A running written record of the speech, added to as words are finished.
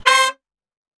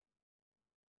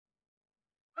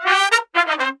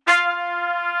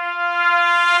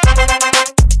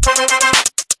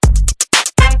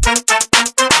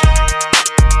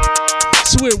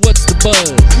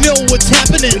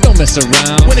mess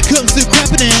around. When it comes to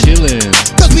crapping and chillin'.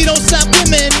 Cause we don't stop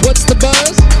women. What's the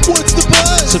buzz? What's the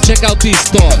buzz? So check out these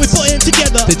We thoughts. putting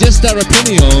together. They're just our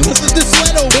opinions. This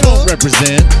sweat over. They don't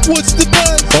represent What's the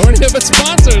buzz? or any of its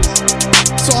sponsors.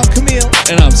 So I'm Camille.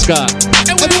 And I'm Scott.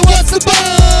 And we what's the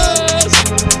buzz?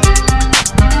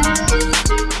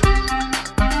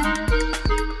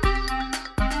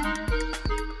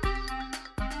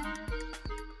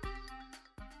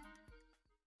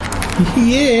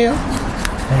 Yeah.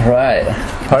 Alright,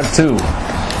 part 2.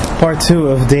 Part 2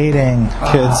 of dating,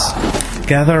 kids.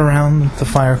 Gather around the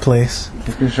fireplace,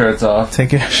 Take your shirts off.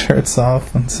 take your shirts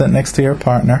off, and sit next to your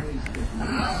partner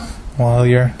while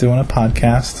you're doing a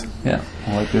podcast. Yeah,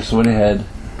 wipe your sweaty head.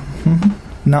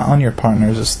 Not on your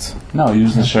partner, just... No,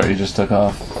 use the shirt you just took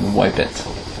off and wipe it.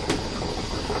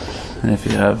 And if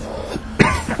you have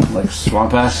like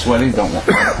swamp ass sweaty, don't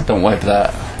wipe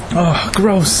that. Oh,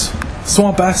 gross.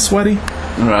 Swamp ass sweaty?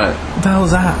 Right. What the hell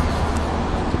is that?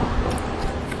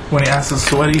 When your ass is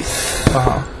sweaty?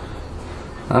 I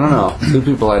don't know. 2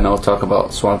 people I know talk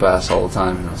about swamp ass all the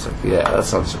time, and I was like, yeah, that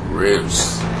sounds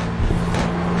gross.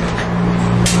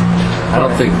 I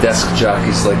don't think desk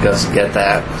jockeys like us get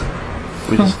that.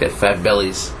 We just get fat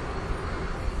bellies.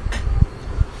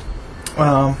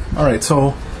 Alright,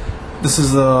 so this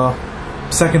is the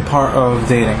second part of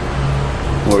dating.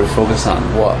 Where we focus on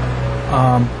what?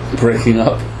 Breaking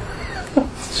up.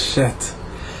 Shit.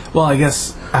 Well, I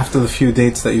guess after the few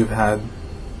dates that you've had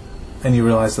and you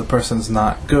realize the person's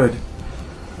not good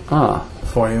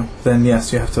for you, then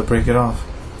yes, you have to break it off.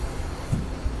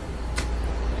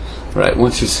 Right,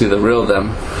 once you see the real them,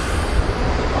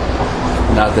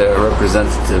 not their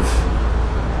representative.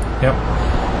 Yep.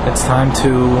 It's time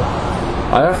to...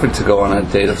 I offered to go on a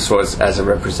date of sorts as a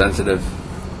representative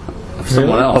of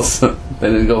someone Really? else. They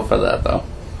didn't go for that, though.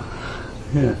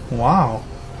 Yeah. Wow.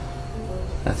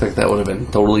 I think that would have been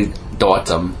totally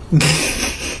dawesome.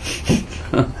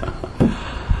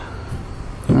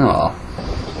 Oh.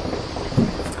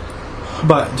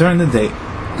 But during the date,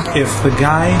 if the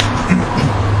guy...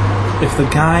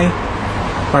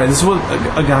 Alright, this is what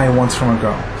a guy wants from a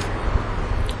girl.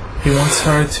 He wants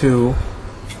her to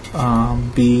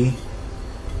be...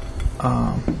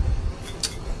 what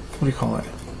do you call it?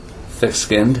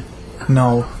 Thick-skinned?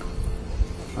 No.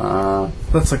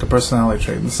 That's like a personality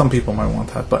trait. Some people might want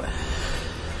that, but...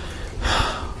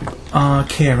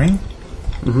 caring.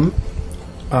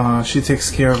 Mm-hmm. She takes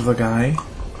care of the guy.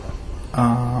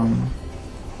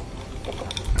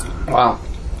 Wow.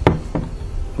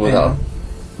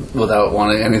 Without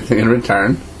wanting anything in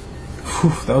return.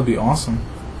 Whew, that would be awesome.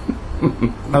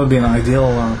 That would be an ideal...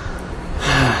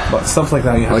 but stuff like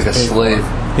that you have Like to a pay slave.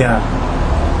 for. Yeah.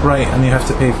 Right, and you have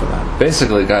to pay for that.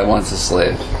 Basically, a guy wants a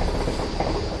slave.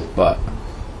 But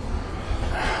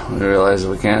we realize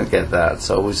we can't get that,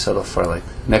 so we settle for like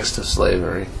next to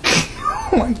slavery.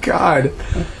 Oh my god.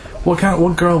 What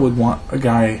girl would want a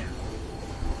guy...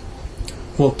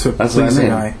 Well, to That's what please I a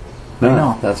mean. guy. No, I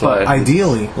know. that's but why.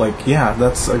 ideally, like, yeah,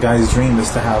 that's a guy's dream, is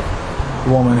to have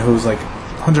a woman who's like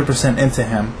 100% into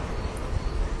him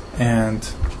and,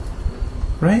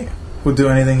 right, would do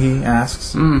anything he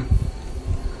asks.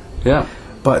 Yeah.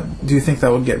 But do you think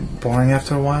that would get boring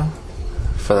after a while?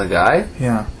 For the guy?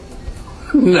 Yeah.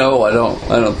 No, I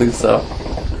don't think so.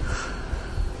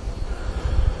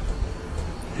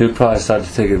 He would probably start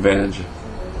to take advantage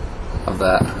of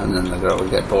that, and then the girl would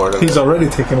get bored of He's it. already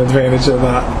taking advantage of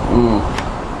that.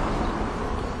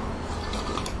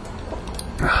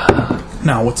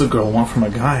 Now, what's a girl want from a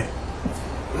guy?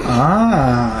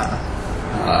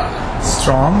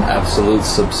 Strong, Absolute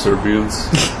subservience.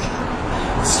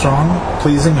 strong,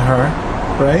 pleasing her,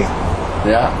 right?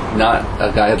 Yeah, not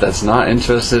a guy that's not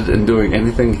interested in doing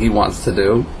anything he wants to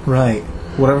do. Right.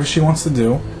 Whatever she wants to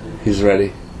do. He's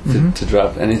ready to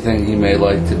drop anything he may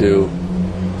like to do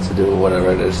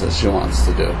whatever it is that she wants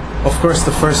to do. Of course,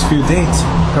 the first few dates,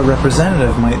 her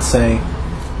representative might say,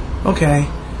 okay,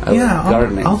 I like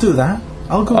gardening. I'll do that.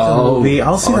 I'll go to the movie.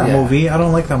 I'll see that yeah. movie. I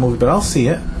don't like that movie, but I'll see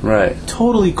it. Right.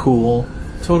 Totally cool.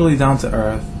 Totally down to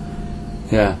earth.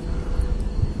 Yeah.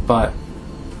 But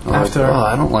after... Like,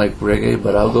 I don't like reggae,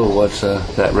 but I'll go watch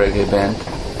that reggae band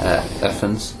at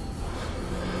Effins.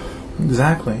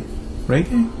 Exactly.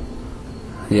 Reggae?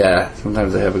 Yeah,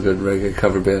 sometimes they have a good reggae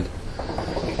cover band.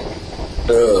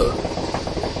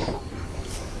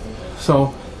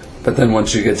 So... But then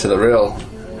once you get to the real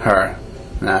her,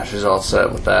 she's all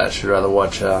set with that. She'd rather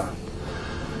watch one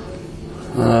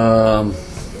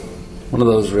of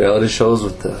those reality shows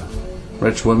with the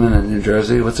rich women in New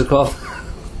Jersey. What's it called?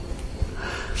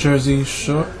 Jersey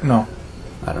Shore? No.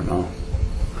 I don't know.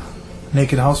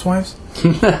 Naked Housewives?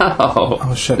 No.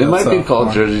 Oh shit! It might that's, be called come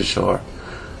on. Jersey Shore.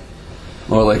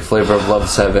 Or like Flavor of Love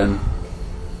 7.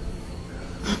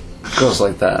 Girls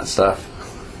like that stuff.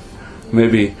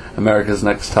 Maybe America's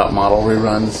Next Top Model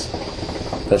reruns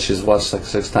that she's watched like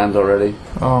 6 times already.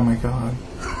 Oh my god.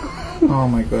 Oh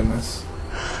my goodness.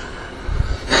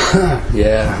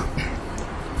 Yeah.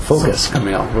 Focus,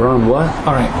 Camille. We're on what?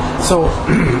 Alright, so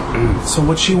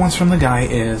what she wants from the guy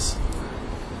is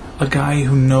a guy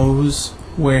who knows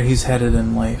where he's headed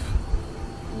in life.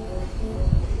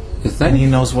 You And think? he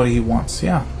knows what he wants.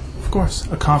 Yeah, of course.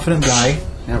 A confident guy.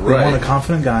 Yeah, They want a right.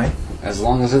 confident guy. As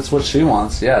long as it's what she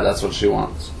wants. Yeah, that's what she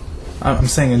wants. I'm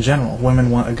saying in general, women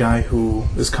want a guy who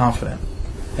is confident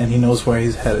and he knows where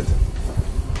he's headed.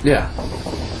 Yeah.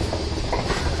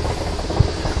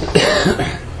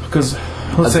 Because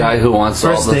A guy who wants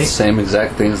all the same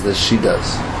exact things that she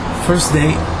does. First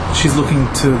date, she's looking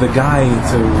to the guy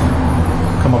to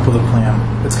come up with a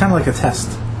plan. It's kind of like a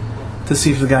test to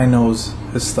see if the guy knows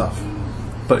his stuff.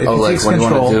 But if he Like takes what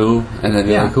control, do you want to do? And then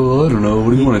you're Yeah. like, oh, I don't know.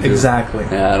 What do you want to do? Exactly.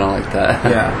 Yeah, I don't like that.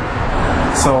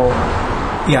 Yeah. So,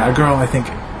 yeah, a girl I think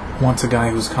wants a guy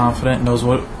who's confident, knows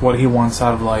what he wants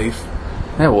out of life.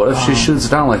 Yeah, what if she shoots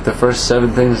down like the first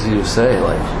 7 things you say?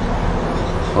 Like,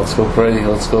 let's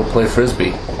go play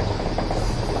frisbee.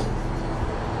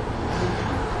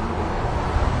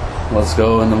 Let's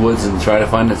go in the woods and try to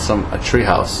find a tree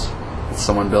house that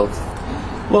someone built.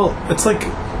 Well, it's like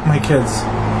my kids.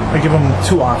 I give them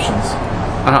 2 options.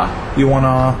 Uh-huh. You want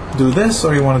to do this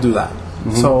or you want to do that.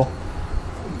 So,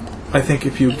 I think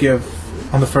if you give,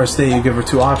 on the first day, you give her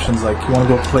 2 options. Like, you want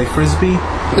to go play frisbee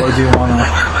or do you want to...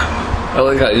 I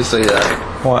like how you say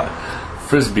that. What?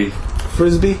 Frisbee.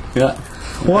 Frisbee? Yeah.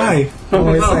 Why? What am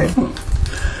I saying?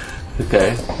 Okay.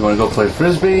 You want to go play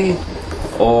frisbee,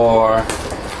 or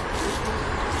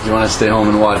you want to stay home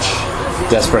and watch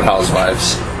Desperate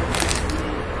Housewives?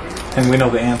 And we know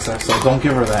the answer, so don't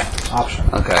give her that option.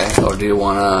 Okay. Or do you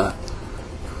want to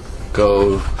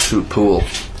go shoot pool?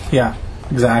 Yeah,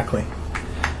 exactly.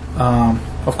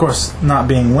 Of course, not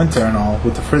being winter and all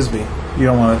with the frisbee. You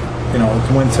don't want to,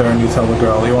 it's winter and you tell the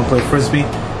girl, you want to play frisbee?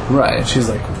 Right. And she's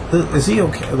like, is he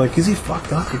okay? Like, is he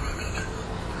fucked up?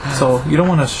 So, you don't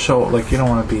want to show, you don't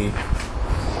want to be...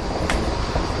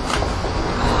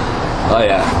 Oh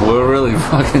yeah, we're really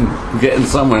fucking getting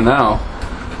somewhere now.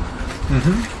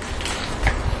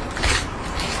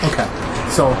 Okay,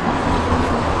 so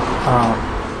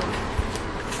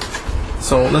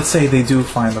let's say they do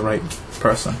find the right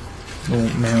person,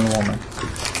 man and woman.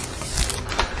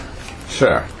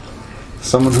 Sure.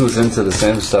 Someone who's into the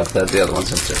same stuff that the other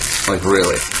one's into. Like,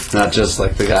 really. Not just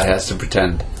like the guy has to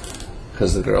pretend.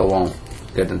 Because the girl won't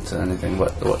get into anything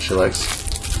but what she likes.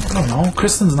 I don't know.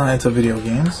 Kristen's not into video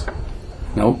games,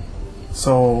 Nope.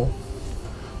 so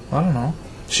I don't know.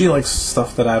 She likes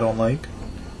stuff that I don't like,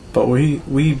 but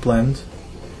we blend.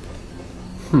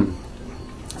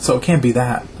 So it can't be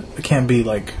that. It can't be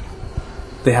like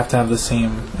they have to have the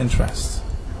same interests.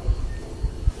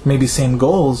 Maybe same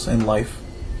goals in life.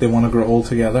 They want to grow old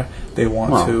together. They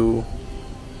want Well. to...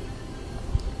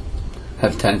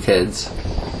 Have 10 kids.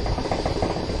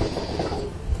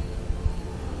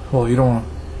 Well, you don't want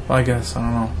to... I guess, I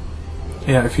don't know.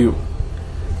 Yeah, if you...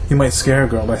 You might scare a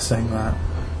girl by saying that.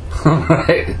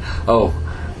 Right. Oh,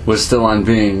 we're still on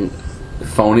being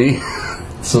phony?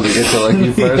 So they get to like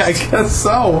you first? Yeah, I guess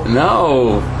so.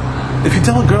 No. If you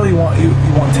tell a girl you want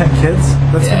 10 kids,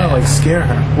 that's Yeah. gonna scare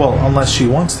her. Well, unless she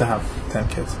wants to have 10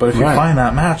 kids. But if you Right. find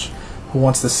that match who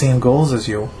wants the same goals as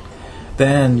you,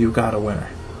 then you got a winner.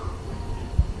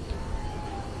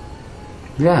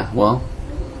 Yeah, well.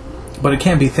 But it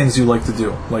can't be things you like to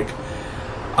do. Like,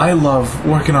 I love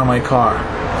working on my car,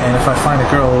 and if I find a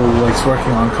girl who likes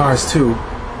working on cars too,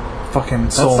 fucking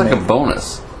That's soulmate. like a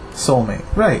bonus. Soulmate.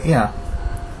 Right, yeah.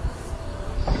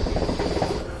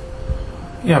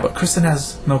 Yeah, but Kristen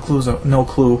has no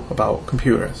clue about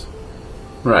computers.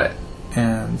 Right.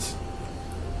 And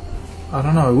I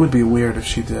don't know, it would be weird if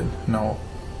she did know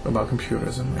about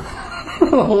computers and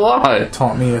Why?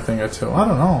 taught me a thing or two. I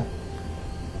don't know.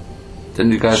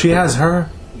 Didn't you guys... She has her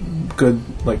good,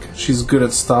 she's good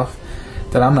at stuff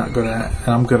that I'm not good at, and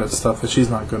I'm good at stuff that she's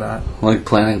not good at. Like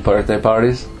planning birthday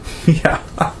parties? Yeah.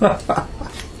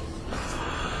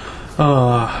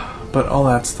 But all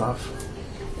that stuff.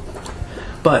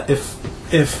 But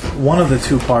if one of the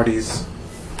two parties,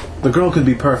 the girl could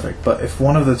be perfect, but if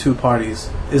one of the two parties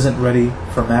isn't ready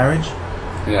for marriage,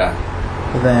 Yeah.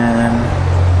 then,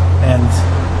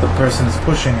 and the person is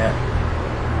pushing it,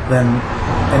 then,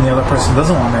 and the other person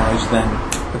doesn't want marriage, then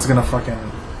it's gonna fucking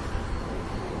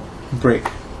break.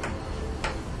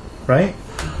 Right?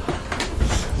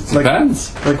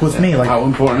 Depends. Like with me, like how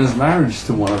important is marriage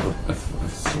to one of them? If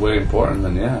it's way important,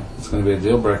 then yeah, it's going to be a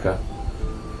deal breaker.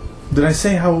 did I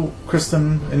say how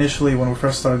Kristen initially, when we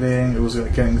first started dating, it was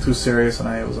like, getting too serious and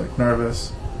I was like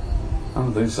nervous? I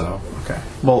don't think so. Okay.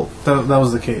 Well, that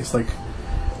was the case. Like,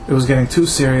 it was getting too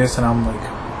serious, and I'm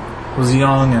like, was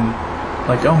young and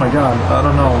like, oh my god, I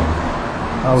don't know.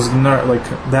 I was like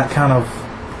that kind of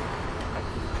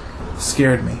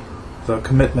scared me. The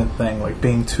commitment thing, like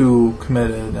being too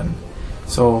committed, and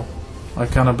so I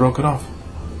kind of broke it off.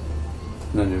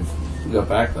 And then you got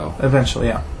back though. Eventually,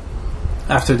 yeah.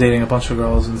 After dating a bunch of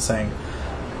girls and saying,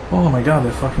 oh my god,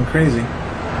 they're fucking crazy.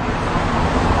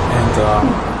 And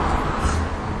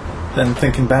then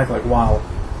thinking back, like, wow,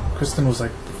 Kristen was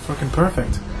like fucking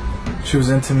perfect. She was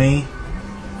into me,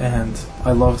 and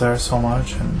I loved her so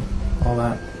much, and all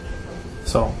that.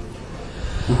 So,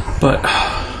 but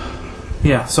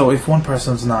yeah. So if one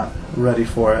person's not ready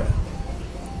for it,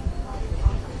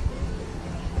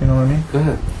 you know what I mean? Go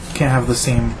ahead. Can't have the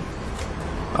same.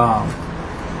 I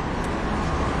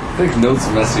think notes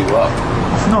mess you up.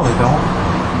 No, they don't.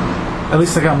 At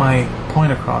least I got my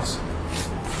point across.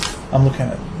 I'm looking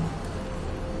at it.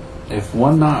 If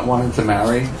one not wanting to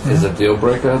marry is a deal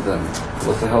breaker, then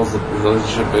what the hell is the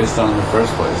relationship based on in the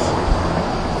first place?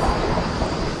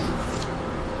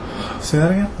 Say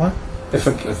that again? What?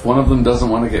 If one of them doesn't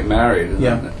want to get married, and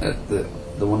Yeah. then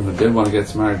the one who did want to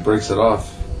get married breaks it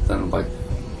off, then like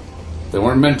they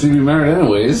weren't meant to be married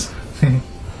anyways.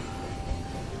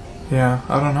 Yeah,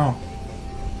 I don't know.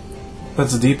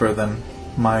 That's deeper than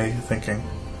my thinking.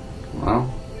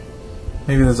 Well,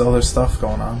 Maybe there's other stuff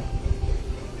going on.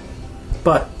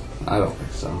 But, I don't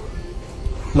think so.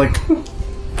 like,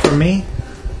 for me,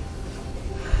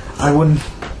 I wouldn't.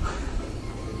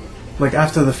 Like,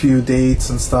 after the few dates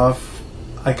and stuff,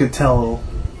 I could tell.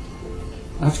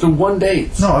 After one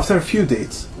date. No, after a few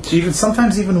dates.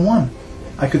 Sometimes even one.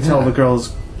 I could tell Yeah. the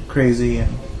girl's crazy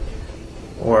and.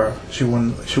 Or she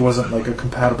wasn't like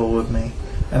compatible with me,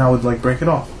 and I would like break it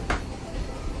off.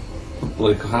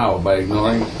 Like how? By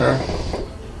ignoring her?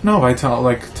 No, by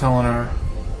telling her,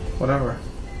 whatever,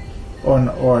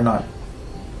 or not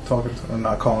talking to her,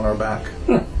 not calling her back.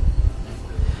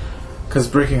 Because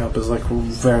breaking up is like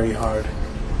very hard.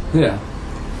 Yeah.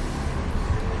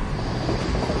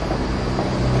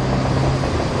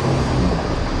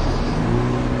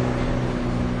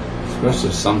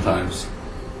 Especially sometimes.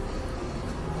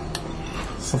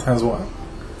 Sometimes what?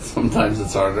 Sometimes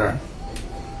it's harder.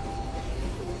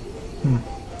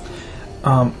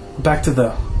 Back to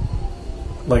the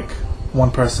like one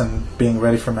person being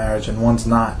ready for marriage and one's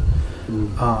not.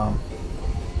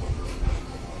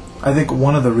 I think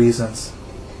one of the reasons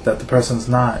that the person's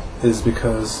not is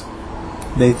because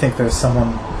they think there's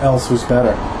someone else who's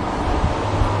better.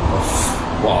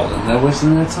 Well, then they're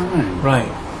wasting their time. Right.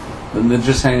 Then they're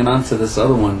just hanging on to this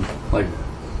other one, like,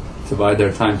 to bide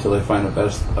their time till they find the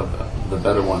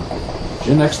better one. Is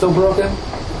your neck still broken?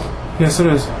 Yes, it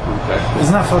is. Okay.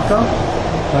 Isn't that fucked up?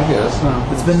 I guess, no.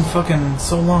 It's been fucking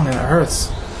so long and it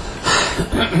hurts.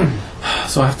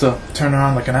 So I have to turn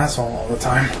around like an asshole all the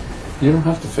time. You don't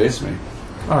have to face me.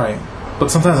 Alright. But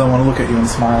sometimes I want to look at you and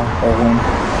smile or wink.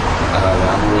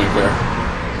 I'm a winker.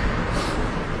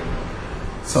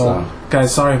 So,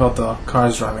 guys, sorry about the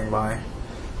cars driving by.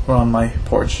 We're on my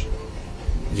porch.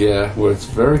 Yeah, where it's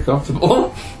very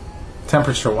comfortable.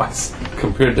 Temperature-wise.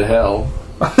 Compared to hell.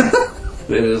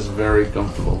 It is very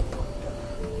comfortable.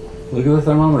 Look at the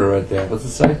thermometer right there. What's it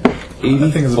say? 84.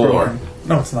 I think it's broken.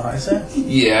 No, it's not. Is it?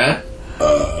 Yeah.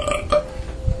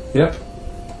 Yep.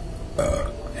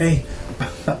 Hey.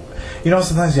 You know,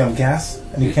 sometimes you have gas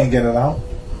and you can't get it out?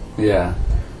 Yeah.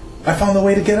 I found a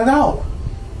way to get it out.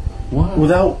 What?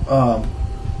 Without,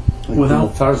 Like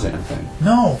without... the Tarzan thing.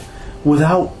 No.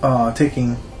 Without,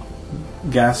 taking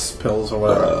gas pills or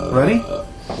whatever. Ready?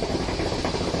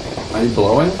 Are you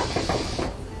blowing?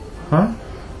 Huh?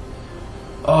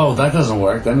 Oh, that doesn't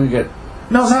work. Then you get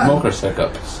No, it's not. smoker's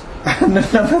hiccups. No,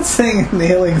 I'm not saying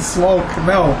inhaling smoke.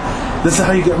 No. This is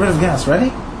how you get rid of gas.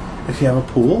 Ready? If you have a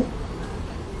pool,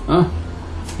 Huh?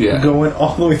 Yeah. go in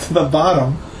all the way to the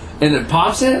bottom. And it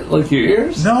pops it? Like your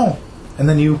ears? No. And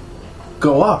then you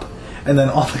go up. And then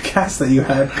all the gas that you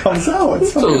had comes out.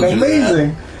 It's Told fucking you that.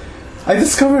 amazing. I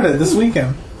discovered it this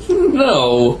weekend.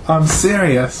 No. I'm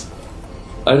serious.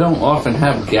 I don't often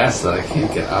have gas that I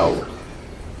can't get out.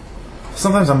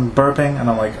 Sometimes I'm burping and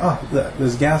I'm like, oh,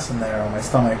 there's gas in there on my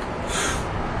stomach.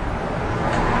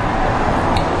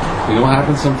 You know what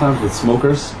happens sometimes with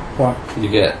smokers? What? You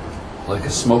get like a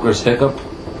smoker's hiccup.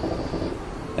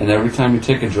 And every time you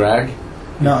take a drag,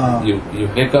 Nuh-uh. you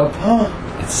hiccup.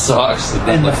 It's sucks.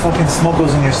 And the fucking smoke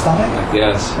goes in your stomach?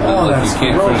 Yes. Oh, Like, that's you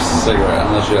can't gross. finish the cigarette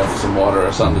unless you have some water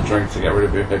or something to drink to get rid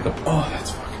of your hiccup. Oh,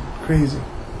 that's fucking crazy.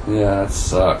 Yeah, it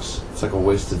sucks. It's like a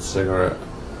wasted cigarette.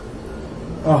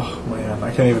 Oh, man,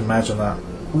 I can't even imagine that.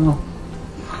 Well.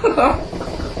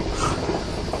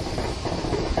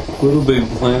 Little Big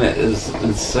Planet is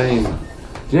insane. Do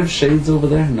you have shades over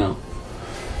there? No.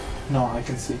 No, I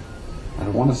can see. I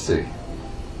don't want to see.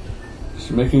 She's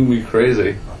making me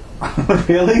crazy.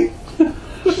 Really?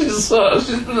 She's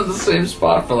been in the same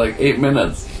spot for like 8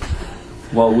 minutes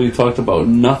while we talked about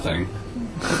nothing.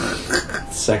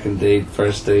 Second date,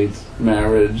 first date,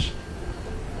 marriage,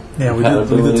 Yeah, we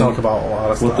did talk about a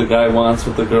lot of stuff. what the guy wants,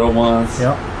 what the girl wants,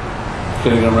 Yep.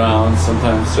 kidding around,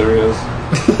 sometimes serious.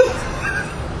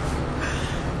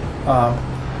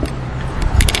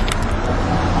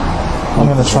 I'm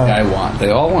gonna What the guy try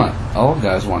want? All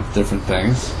guys want different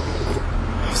things.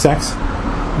 sex.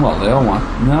 Well, they all want.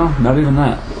 No, not even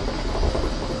that.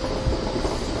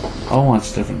 All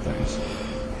wants different things.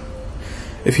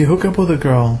 If you hook up with a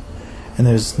girl and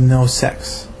there's no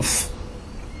sex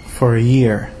for a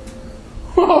year,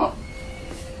 would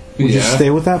you stay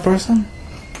with that person?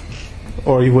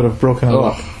 Or you would have broken it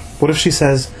up? Ugh. What if she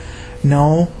says,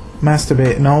 no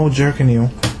masturbate, no jerking you,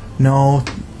 no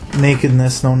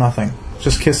nakedness, no nothing,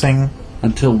 just kissing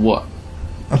Until what?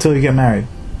 until you get married?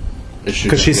 Is she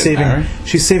Because gonna get married?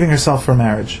 she's saving herself for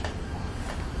marriage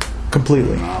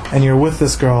completely, No. and you're with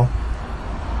this girl.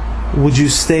 Would you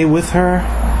stay with her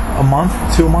a month,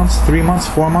 2 months, 3 months,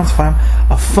 4 months, 5,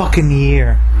 a fucking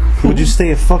year? Would you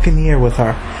stay a fucking year with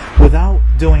her without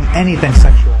doing anything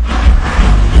sexual?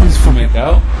 You can make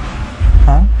out?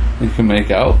 Huh? You can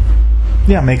make out?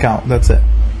 Yeah, make out. That's it.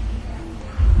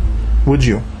 Would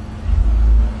you?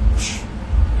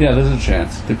 Yeah, there's a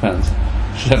chance. Depends.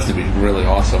 Should have to be really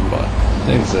awesome, but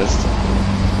they exist.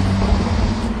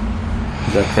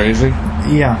 Is that crazy?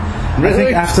 Yeah.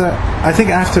 Really? I think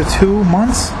after 2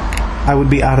 months, I would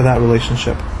be out of that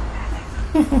relationship.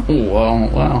 Well,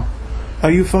 wow.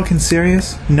 Are you fucking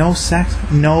serious? No sex,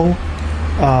 no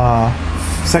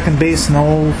second base,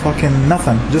 no fucking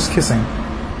nothing. Just kissing.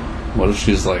 What if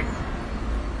she's like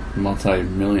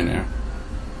multi-millionaire?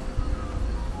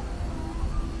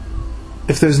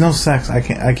 If there's no sex, I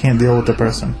can't deal with the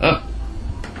person.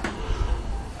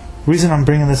 Reason I'm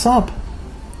bringing this up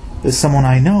is someone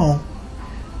I know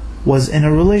was in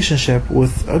a relationship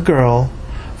with a girl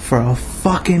for a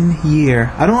fucking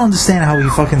year. I don't understand how he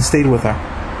fucking stayed with her.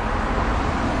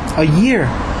 A year.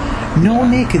 No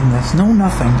nakedness, no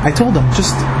nothing. I told him,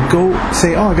 just go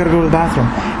say, oh, I gotta go to the bathroom,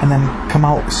 and then come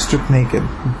out stripped naked.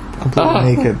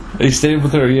 Completely naked. He stayed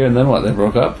with her a year and then what? They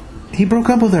broke up? He broke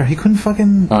up with her. He couldn't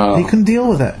fucking... Oh. He couldn't deal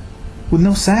with it. With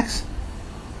no sex?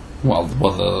 Well,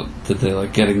 did they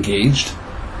like get engaged?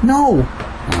 No.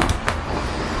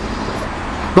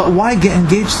 But why get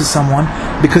engaged to someone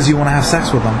because you want to have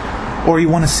sex with them? Or you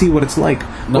want to see what it's like?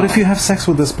 No. What if you have sex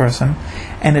with this person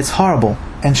and it's horrible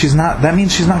and she's not... That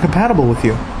means she's not compatible with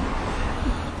you.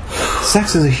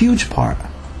 Sex is a huge part.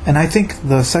 And I think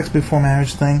the sex before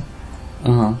marriage thing...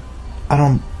 Uh-huh. I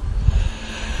don't...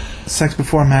 Sex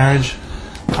before marriage,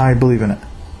 I believe in it.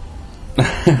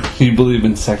 You believe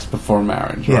in sex before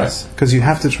marriage, right? Yes, because you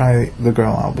have to try the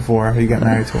girl out before you get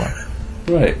married to her.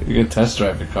 Right. You can test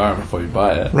drive your car before you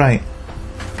buy it. Right.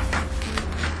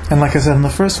 And like I said in the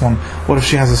first one, what if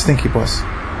she has a stinky puss?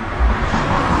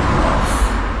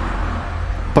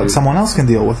 But someone else can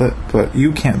deal with it, but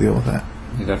you can't deal with it.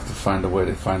 You'd have to find a way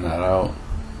to find that out.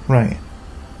 Right.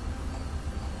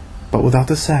 But without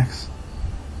the sex,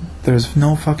 there's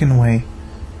no fucking way.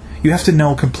 You have to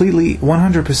know completely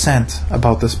 100%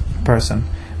 about this person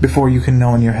before you can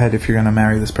know in your head if you're going to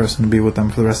marry this person and be with them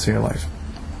for the rest of your life.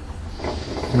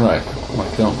 Right.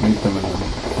 Like, don't meet them and then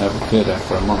have a kid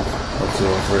after a month or 2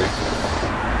 or 3.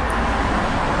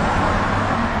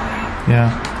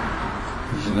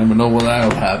 Yeah. You never know when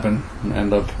that'll happen and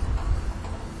end up...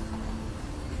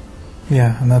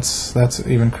 Yeah, and that's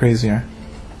even crazier.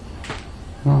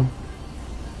 Oh.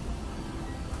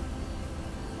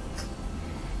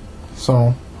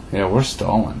 So... Yeah, we're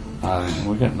stalling.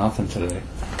 We got nothing today.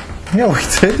 Yeah, we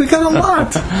did. We got a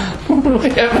lot. We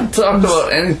haven't talked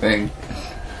about anything.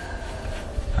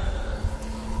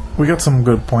 We got some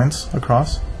good points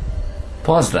across.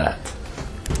 Pause that.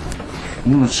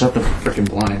 I'm gonna shut the freaking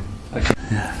blind.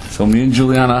 So me and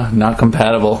Juliana, not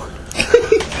compatible.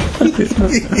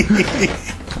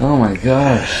 Oh my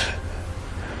gosh.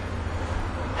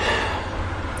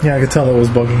 Yeah, I could tell that was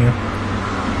bugging you.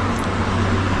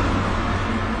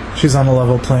 She's on a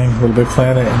level playing Little Big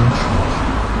Planet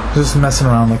and just messing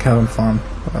around, like having fun.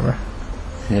 Whatever.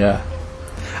 Yeah.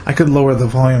 I could lower the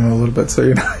volume a little bit so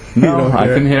you don't I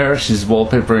hear can it. hear her. She's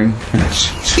wallpapering.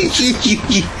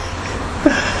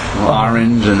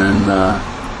 Orange, and then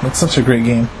It's such a great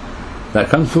game. that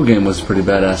Kung Fu game was pretty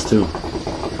badass too.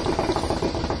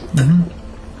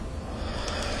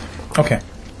 Okay,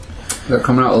 They're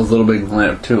coming out with Little Big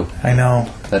Planet too. I know.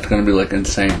 That's gonna be like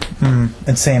insane.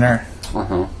 Insaner.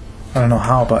 Uh-huh. I don't know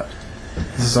how, but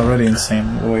this is already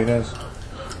insane the way it is.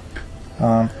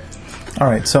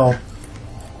 Alright, so...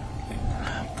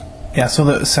 Yeah, so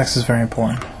the sex is very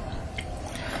important.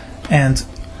 And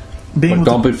being But with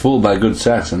don't be fooled by good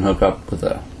sex and hook up with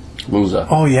a loser.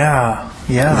 Oh, yeah.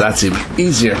 Yeah. That's even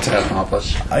easier to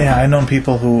accomplish. Yeah, I've known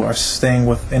people who are staying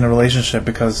in a relationship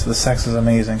because the sex is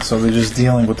amazing, so they're just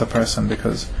dealing with the person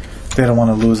because they don't want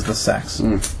to lose the sex.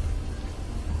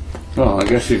 Well, I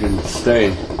guess you can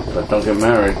stay, but don't get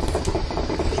married.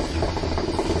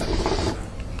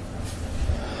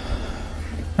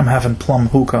 I'm having plum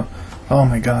hookah. Oh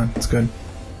my god, it's good.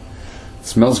 It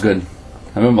smells good.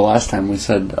 I remember last time we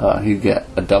said he'd get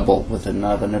a double with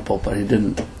another nipple, but he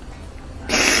didn't.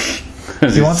 Do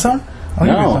you want some? I'll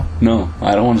give you No, some. no.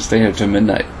 I don't want to stay here till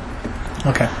midnight.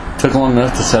 Okay. Took long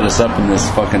enough to set us up in this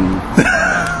fucking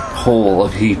hole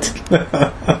of heat,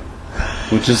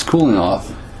 which is cooling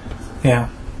off. Yeah.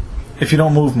 If you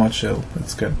don't move much,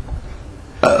 it's good.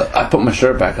 I put my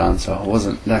shirt back on, so it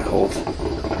wasn't that cold.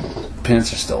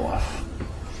 Pants are still off.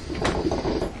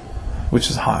 Which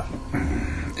is hot.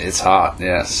 It's hot,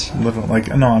 yes.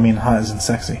 Hot isn't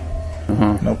sexy.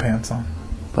 No pants on.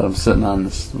 But I'm sitting on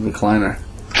this recliner.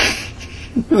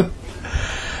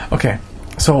 Okay,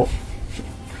 so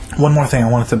one more thing I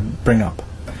wanted to bring up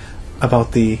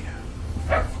about the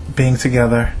being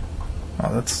together.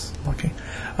 Oh, that's lucky.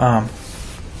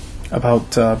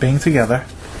 About being together,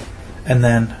 and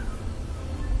then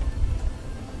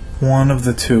one of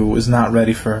the two is not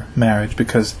ready for marriage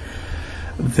because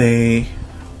they're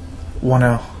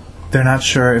not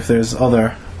sure if there's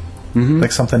other,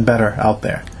 like something better out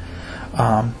there.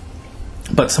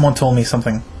 But someone told me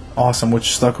something awesome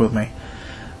which stuck with me.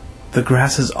 The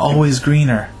grass is always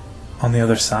greener on the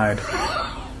other side.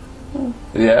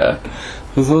 Yeah.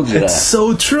 Who told you It's that?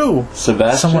 so true.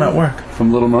 Sebastian? Someone at work.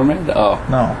 From Little Mermaid? Oh.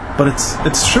 No, but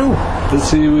it's true. The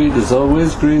seaweed is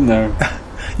always green there.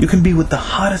 You can be with the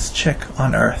hottest chick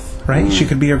on earth, right? She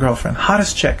could be your girlfriend.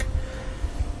 Hottest chick.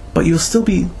 But you'll still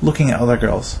be looking at other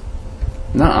girls.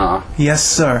 Nuh-uh. Yes,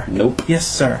 sir. Nope. Yes,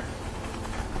 sir.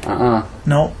 Uh-uh.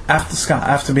 No,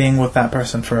 after being with that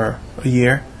person for a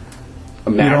year,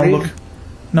 Married? you don't look...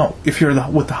 No, if you're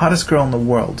with the hottest girl in the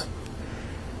world,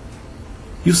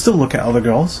 you still look at other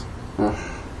girls.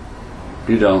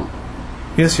 You don't.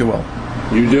 Yes, you will.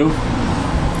 You do?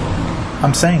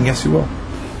 I'm saying yes, you will.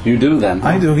 You do then.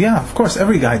 I do, yeah, of course.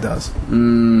 Every guy does.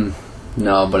 No,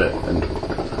 but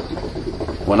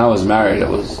when I was married, it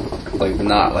was like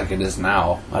not like it is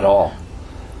now at all.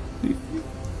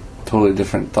 Totally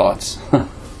different thoughts.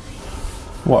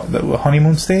 What, the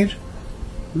honeymoon stage?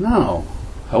 No,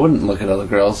 I wouldn't look at other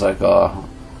girls like, oh,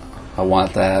 I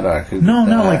want that, or I could. No,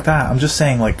 get not that. like that. I'm just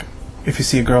saying, like, if you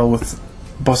see a girl with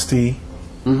busty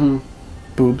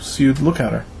boobs, you'd look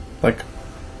at her. Like,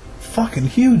 fucking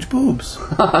huge boobs.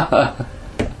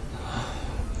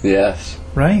 Yes.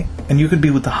 Right? And you could be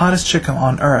with the hottest chick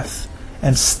on earth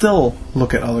and still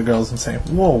look at other girls and say,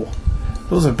 whoa,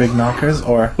 those are big knockers,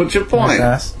 or What's your point? nice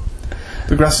ass.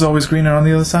 The grass is always greener on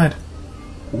the other side.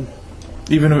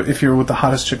 Even if you're with the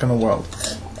hottest chick in the world.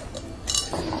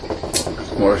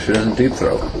 Or if she doesn't deep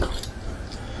throat.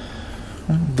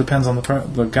 Depends on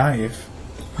the guy, if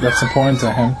that's important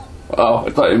to him. Oh, I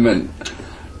thought you meant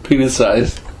penis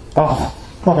size. Oh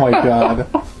my god.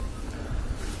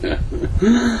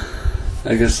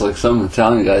 I guess like some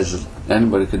Italian guys,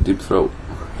 anybody could deep throat.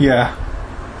 Yeah.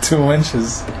 2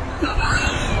 inches. 2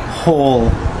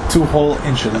 whole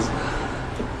inches.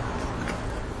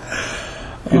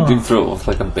 You could deep throat with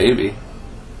like a baby.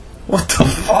 What the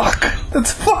fuck?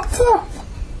 That's fucked up.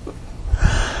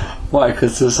 Why?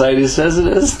 Because society says it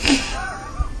is?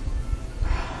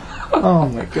 Oh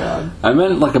my god. I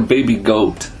meant like a baby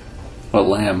goat. Or a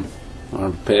lamb. Or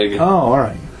a pig. Oh,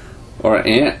 alright. Or an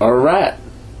ant. Or a rat.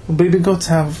 Well, baby goats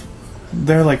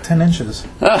they're like 10 inches.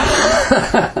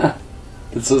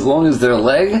 It's as long as their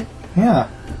leg? Yeah.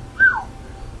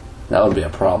 That would be a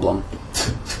problem.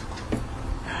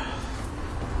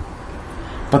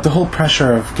 But the whole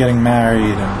pressure of getting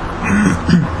married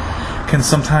and can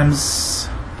sometimes...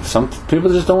 Some people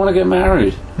just don't want to get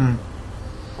married. I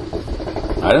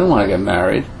didn't want to get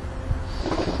married.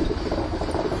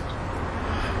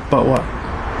 But what?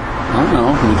 I don't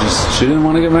know. She didn't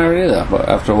want to get married either. But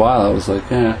after a while, I was like,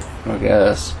 I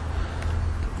guess.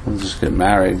 We'll just get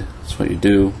married. That's what you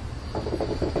do.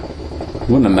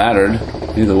 Wouldn't have mattered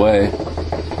either way.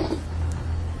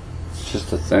 It's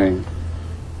just a thing.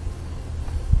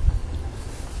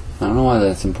 I don't know why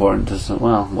that's important to some.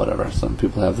 Well, whatever. Some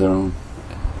people have their own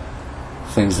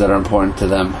things that are important to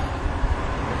them.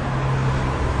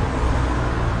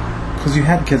 Because you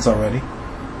had kids already.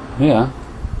 Yeah.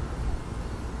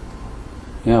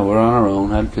 Yeah, we're on our own.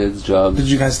 Had kids, jobs. Did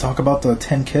you guys talk about the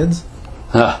 10 kids?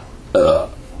 No,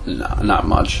 not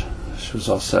much. She was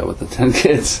all set with the 10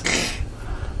 kids.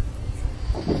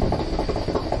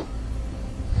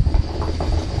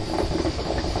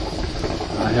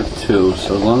 I have 2,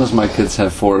 so as long as my kids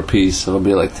have 4 apiece, it'll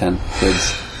be like 10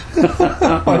 kids.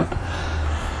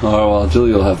 Oh, well,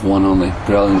 Julie will have 1 only.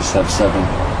 Girl needs to have 7.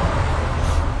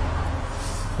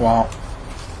 Wow.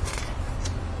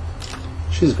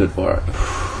 She's good for it.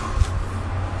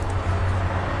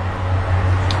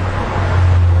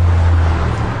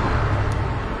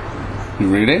 You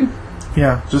reading?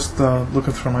 Yeah, just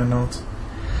looking through my notes.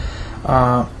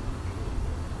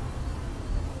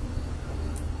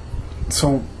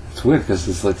 So It's weird because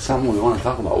it's like something we want to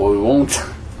talk about, but we won't.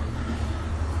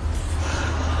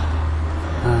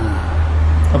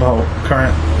 about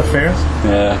current affairs?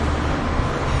 Yeah.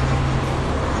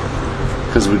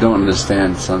 Because we don't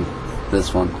understand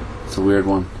this one. It's a weird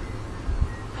one.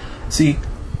 See,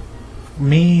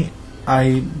 me,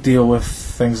 I deal with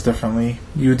things differently.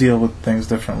 You deal with things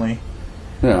differently.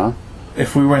 Yeah.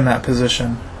 If we were in that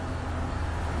position,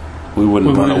 We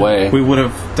wouldn't run away. we would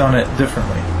have done it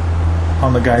differently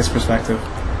on the guy's perspective.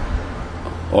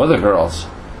 Or the girls.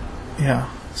 Yeah.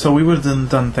 So we would have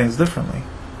done things differently.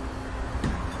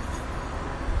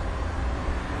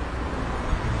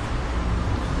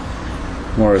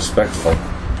 More respectful.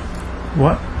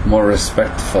 What? More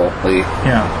respectfully.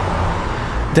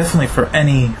 Yeah. Definitely for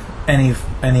any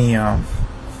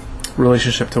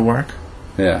relationship to work,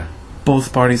 Yeah.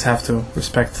 both parties have to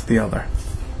respect the other.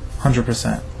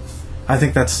 100%. I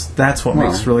think that's what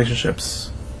makes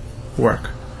relationships work.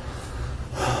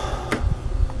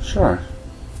 Sure.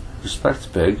 Respect's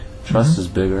big. Trust is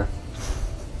bigger.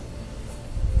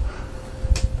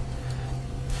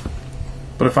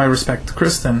 But if I respect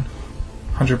Kristen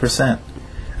 100%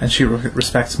 and she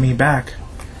respects me back,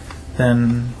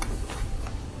 then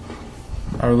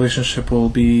our relationship will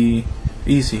be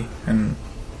easy. And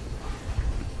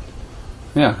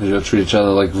Yeah, because you'll treat each other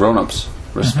like grown-ups.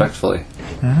 Respectfully.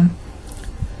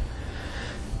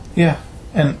 yeah,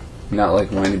 and Not like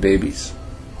whiny babies.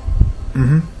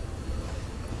 and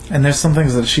there's some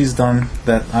things that she's done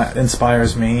that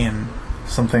inspires me, and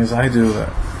some things I do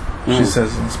that she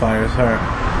says inspires her.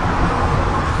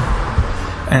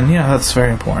 And yeah, that's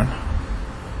very important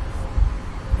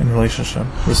in relationship.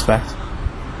 Respect.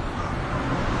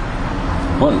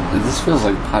 What? This feels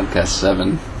like podcast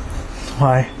 7.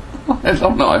 Why? I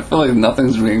don't know. I feel like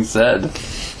nothing's being said.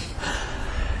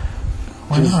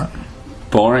 Why not?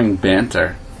 Boring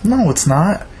banter. No, it's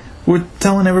not. We're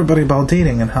telling everybody about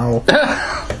dating and how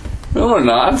No, we're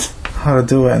not. to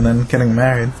do it and then getting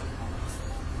married.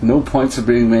 No points are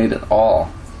being made at all.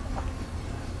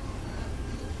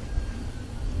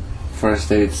 First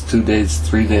dates, 2 dates,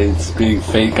 3 dates, being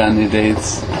fake on your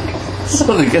dates.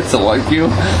 So they get to like you,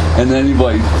 and then you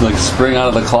like spring out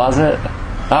of the closet.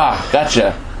 Ah,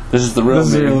 gotcha. This is the real This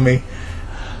is me. real me.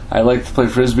 I like to play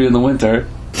frisbee in the winter.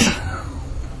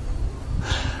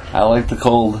 I like the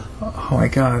cold. Oh my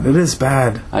god, it is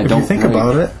bad. I if don't you think break.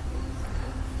 about it.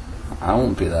 I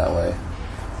won't be that way.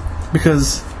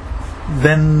 Because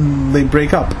then they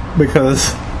break up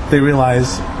because they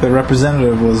realize the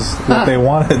representative was what they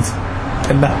wanted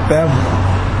and not them.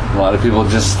 A lot of people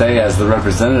just stay as the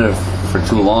representative for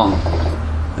too long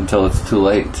until it's too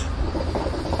late.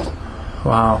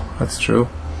 Wow, that's true.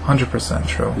 100%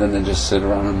 true. Then they just sit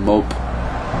around and mope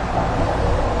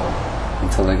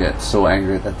until they get so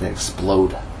angry that they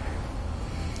explode.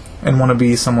 And want to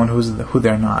be someone who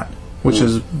they're not, which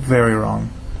is very wrong.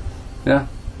 Yeah.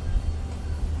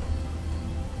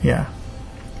 Yeah.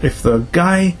 If the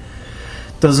guy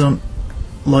doesn't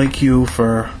like you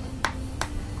for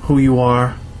who you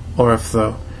are, or if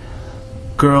the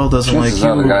girl doesn't Chances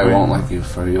like are you, the guy or- won't like you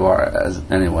for who you are as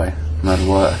anyway, no matter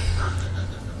what.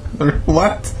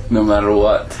 What? No matter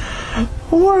what.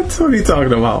 What are you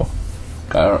talking about?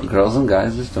 Girls and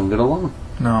guys just don't get along.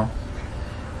 No.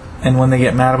 And when they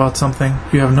get mad about something,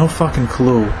 you have no fucking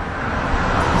clue.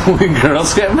 When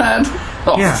girls get mad?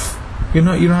 Oh, Yeah. You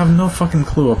don't have no fucking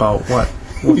clue about what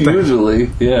the Usually,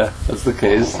 yeah, that's the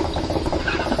case.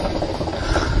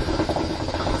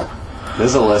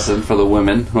 There's a lesson for the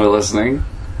women who are listening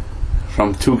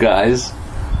from 2 guys.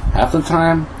 Half the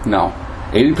time, no.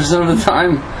 80% of the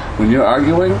time, when you're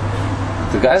arguing,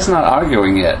 the guy's not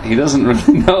arguing yet. He doesn't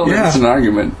really know that it's an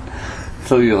argument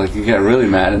until you get really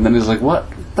mad, and then he's like, "What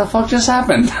the fuck just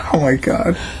happened?" Oh my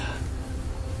god.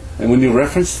 And when you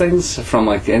reference things from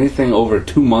anything over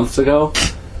 2 months ago,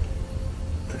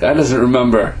 the guy doesn't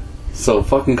remember. So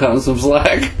fucking cut him some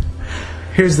slack.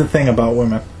 Here's the thing about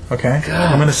women, okay?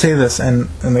 God. I'm gonna say this, and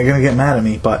they're gonna get mad at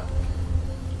me, but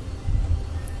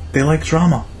they like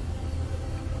drama.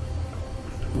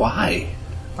 Why?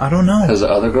 I don't know. Because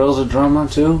other girls are drama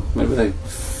too? Maybe they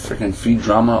freaking feed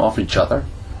drama off each other?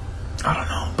 I don't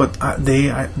know, but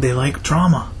they like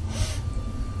drama.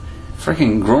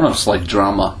 Freaking grown-ups like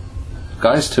drama.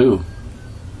 Guys too.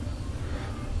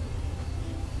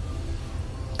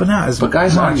 But not as But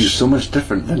guys much. argue so much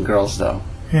different than girls though.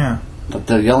 Yeah. But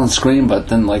they yell and scream, but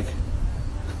then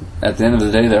at the end of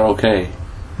the day they're okay.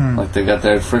 They got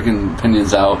their freaking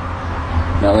opinions out.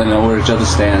 Now they know where each other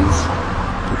stands.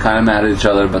 They're kind of mad at each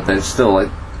other, but they still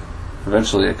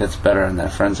eventually it gets better and they're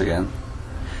friends again.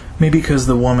 Maybe because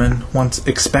the woman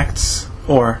expects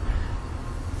or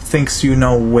thinks you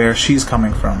know where she's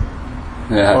coming from.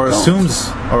 Yeah. Or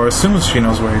assumes she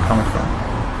knows where you're coming from.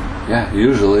 Yeah,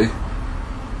 usually.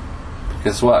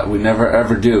 Guess what? We never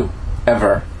ever do.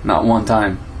 Ever. Not one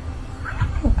time.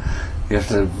 You have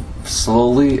to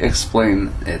slowly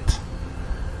explain it.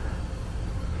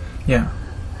 Yeah.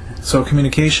 So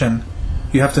communication,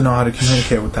 you have to know how to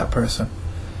communicate with that person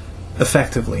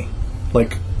effectively.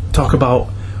 Talk about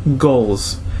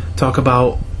goals. Talk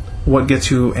about what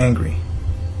gets you angry.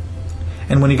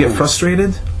 And when you get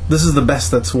frustrated, this is the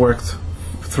best that's worked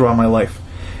throughout my life,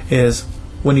 is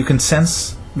when you can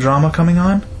sense drama coming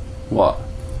on. What?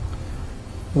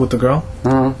 With the girl?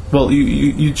 Uh-huh. Well,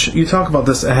 you talk about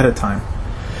this ahead of time,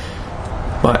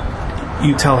 but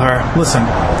you tell her, listen,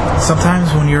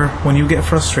 sometimes when you get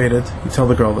frustrated, you tell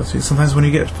the girl this, sometimes when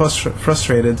you get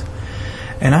frustrated,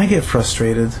 and I get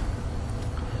frustrated,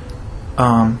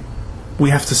 we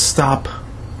have to stop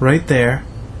right there,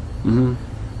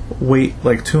 wait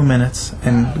 2 minutes,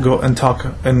 and go and talk,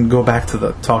 and go back to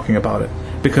the talking about it.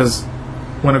 Because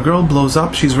when a girl blows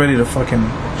up, she's ready to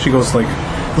she goes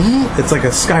it's like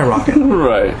a skyrocket.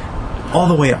 Right. All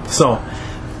the way up. So,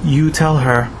 you tell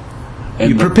her, And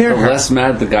you prepare the her. less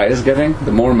mad the guy is getting,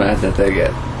 the more mad that they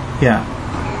get. Yeah.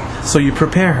 So you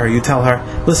prepare her, you tell her,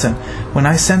 listen, when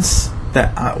I sense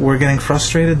that we're getting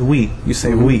frustrated, you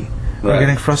say we. We're Right.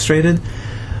 getting frustrated,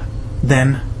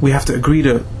 then we have to agree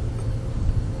to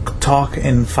talk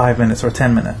in 5 minutes or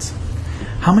 10 minutes.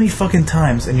 How many fucking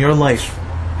times in your life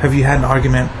have you had an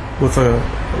argument with a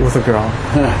girl,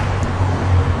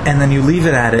 and then you leave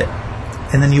it at it,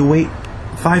 and then you wait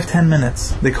 5-10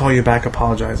 minutes, they call you back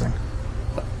apologizing?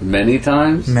 Many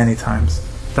times? Many times.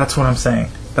 That's what I'm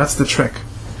saying. That's the trick.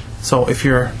 So if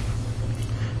you're...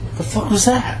 What the fuck was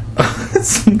that?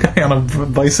 some guy on a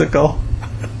bicycle.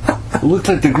 It looked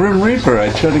like the Grim Reaper. I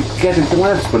tried to get a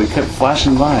glimpse, but he kept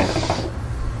flashing by.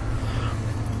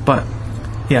 But,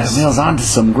 yes. Neil's onto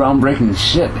some groundbreaking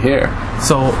shit here.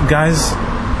 So, guys,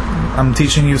 I'm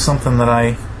teaching you something that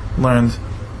I learned.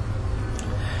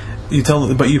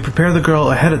 But you prepare the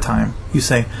girl ahead of time. You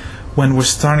say, when we're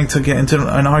starting to get into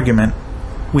an argument,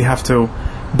 we have to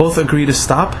both agree to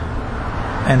stop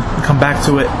and come back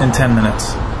to it in 10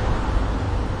 minutes.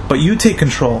 But you take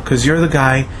control, because you're the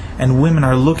guy, and women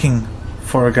are looking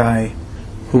for a guy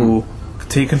who can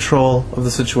take control of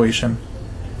the situation.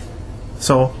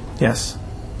 So, yes,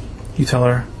 you tell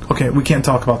her, okay, we can't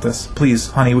talk about this.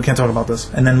 Please, honey, we can't talk about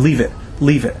this. And then leave it.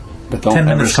 But don't 10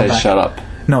 ever minutes, come say back. shut up.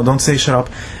 No, don't say shut up.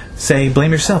 Say,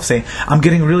 blame yourself. Say, I'm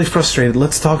getting really frustrated.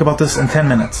 Let's talk about this in 10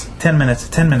 minutes. 10 minutes,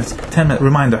 10 minutes, 10 minutes.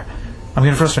 Reminder. I'm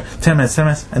getting frustrated. 10 minutes, 10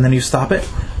 minutes. And then you stop it.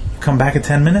 Come back in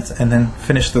 10 minutes and then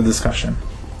finish the discussion.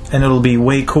 And it'll be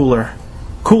way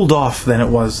cooled off than it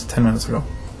was 10 minutes ago.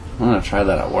 I'm gonna try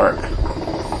that at work.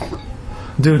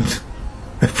 Dude,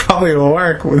 it probably will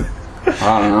work. With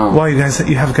I don't know. Well,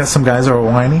 you have got some guys who are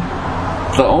whiny.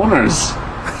 The owners.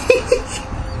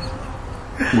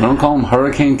 We don't call him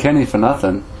Hurricane Kenny for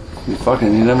nothing. You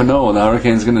never know when the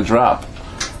hurricane's gonna drop.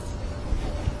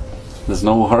 There's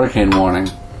no hurricane warning.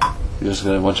 You just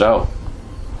gotta watch out.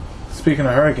 Speaking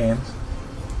of hurricanes.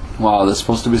 Wow, there's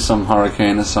supposed to be some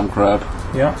hurricane or some crap.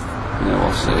 Yeah. Yeah,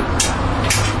 we'll see.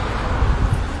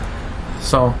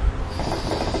 So,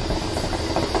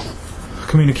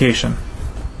 communication.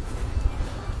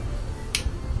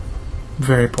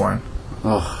 Very important.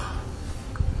 Ugh.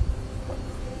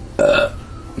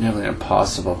 Nearly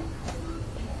impossible.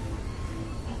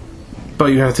 But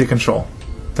you gotta take control.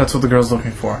 That's what the girl's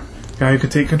looking for. A guy who can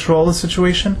take control of the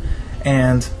situation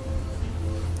and...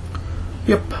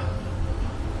 Yep.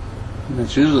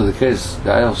 It's usually the case. The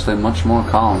guy will stay much more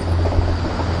calm.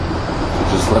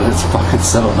 Just let it fucking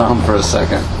settle down for a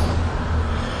second.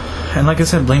 And like I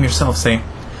said, blame yourself. Say,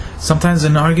 sometimes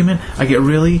in an argument, I get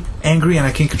really angry and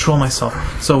I can't control myself.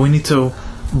 So we need to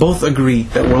both agree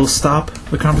that we'll stop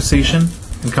the conversation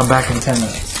and come back in 10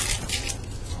 minutes.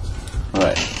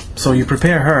 Right. So you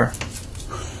prepare her.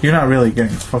 You're not really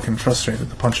getting fucking frustrated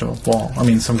to punch a wall. I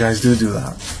mean, some guys do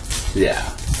that. Yeah.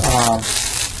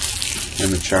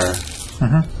 Immature.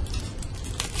 Mm-hmm.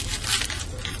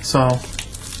 So,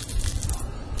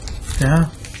 yeah.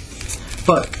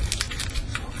 But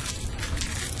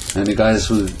any guys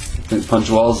who punch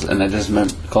walls and I just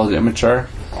called you immature,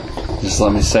 just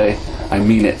let me say, I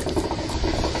mean it.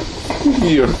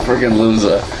 You're a friggin'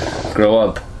 loser. Grow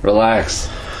up. Relax.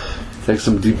 Take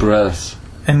some deep breaths.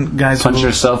 And guys punch who,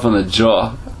 yourself in the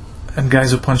jaw. And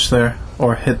guys who punch their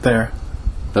or hit their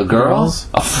the girls,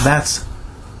 that's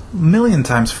a million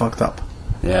times fucked up.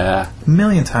 Yeah.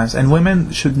 Million times. And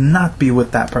women should not be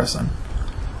with that person.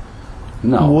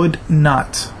 No. Would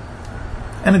not.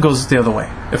 And it goes the other way.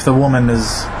 If the woman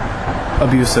is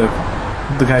abusive,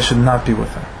 the guy should not be with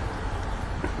her.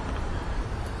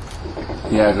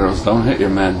 Yeah, girls, don't hit your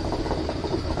men.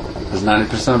 Because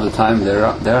 90% of the time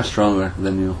they are stronger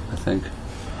than you, I think.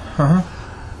 Uh-huh.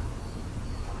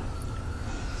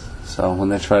 So when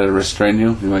they try to restrain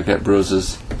you, you might get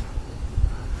bruises.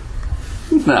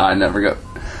 No, I never got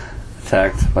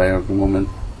attacked by a woman.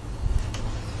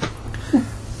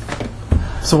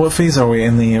 So what phase are we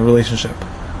in the relationship?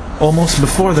 Almost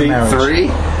before the marriage. 3?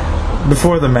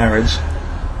 Before the marriage.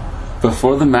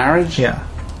 Before the marriage? Yeah.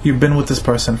 You've been with this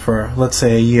person for, let's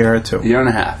say, a year or two. Year and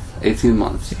a half. 18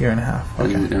 months. Year and a half.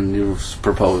 Okay. And you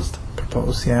proposed.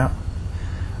 Proposed, yeah.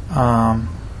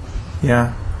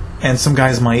 Yeah. And some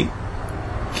guys might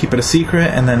keep it a secret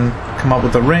and then come up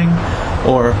with a ring,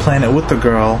 or plan it with the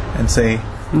girl and say,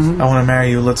 I want to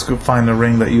marry you, let's go find the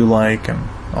ring that you like, and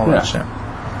all that shit.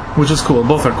 Which is cool.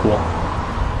 Both are cool.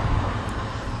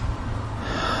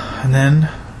 And then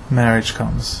marriage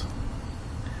comes.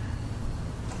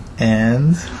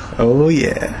 And, oh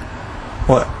yeah.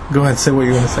 What? Go ahead, say what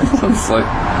you're going to say. It's like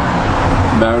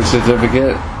marriage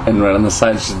certificate, and right on the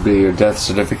side should be your death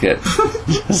certificate.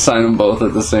 Just sign them both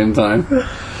at the same time.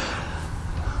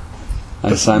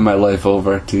 I sign my life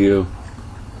over to you.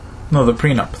 No, the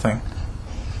prenup thing.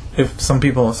 If some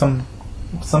people, some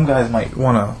guys might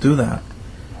want to do that.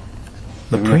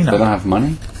 The Even prenup. if they don't have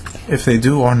money? If they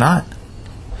do or not.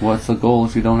 What's the goal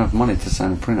if you don't have money to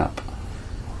sign a prenup?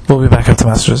 We'll be back after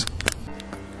messages.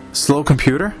 Slow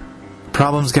computer?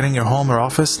 Problems getting your home or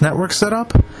office network set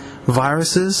up?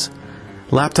 Viruses?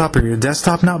 Laptop or your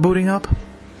desktop not booting up?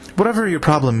 Whatever your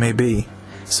problem may be,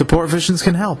 Support Visions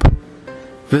can help.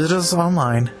 Visit us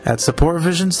online at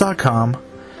supportvisions.com,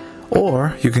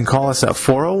 or you can call us at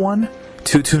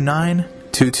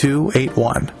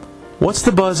 401-229-2281. What's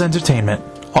the Buzz Entertainment,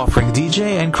 offering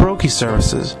DJ and karaoke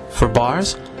services for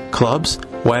bars, clubs,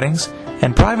 weddings,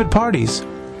 and private parties.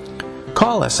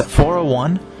 Call us at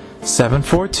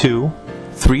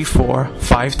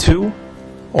 401-742-3452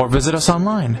 or visit us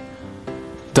online,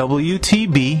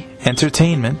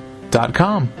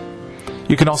 WTBentertainment.com.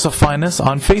 You can also find us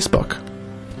on Facebook.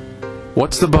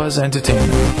 What's the Buzz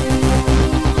Entertainment?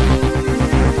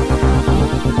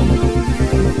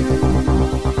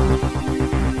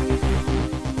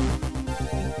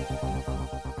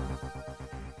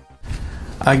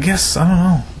 I guess, I don't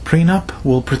know, prenup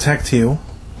will protect you,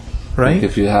 right? Like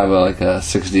if you have a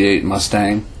 68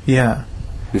 Mustang, yeah.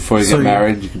 Before you get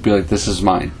married, you could be like, this is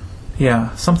mine.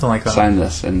 Yeah, something like that. Sign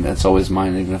this, and it's always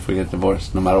mine, even if we get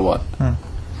divorced, no matter what.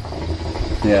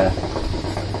 Yeah.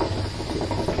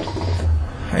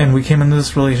 And we came into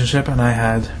this relationship, and I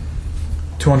had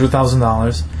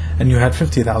 $200,000, and you had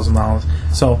 $50,000.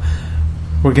 So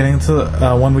we're getting to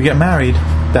when we get married,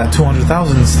 that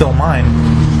 $200,000 is still mine,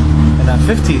 and that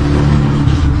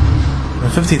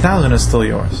 $50,000 is still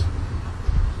yours.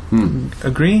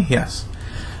 Agree? Yes.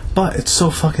 But it's so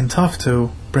fucking tough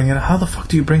to bring it up. How the fuck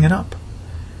do you bring it up?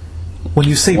 When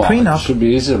you say prenup, it should be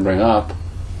easy to bring up.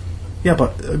 Yeah,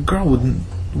 but a girl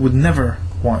would never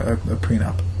want a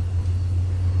prenup.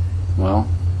 Well,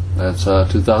 that's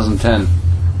 2010.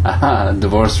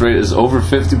 Divorce rate is over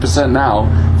 50% now.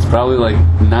 It's probably like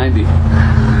 90.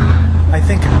 I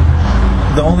think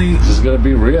the only just gotta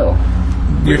be real.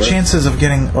 Your chances of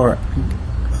getting her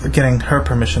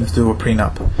permission to do a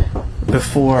prenup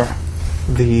before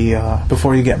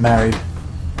you get married,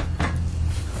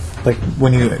 like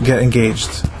when you get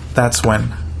engaged, that's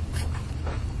when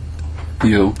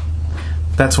you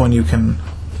can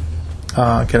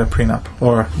get a prenup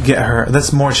or get her.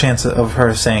 That's more chance of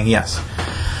her saying yes.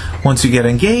 Once you get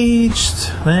engaged,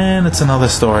 then it's another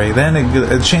story. Then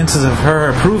the chances of her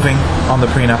approving on the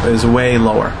prenup is way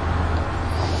lower.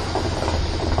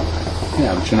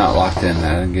 Yeah, but you're not locked in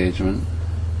that engagement.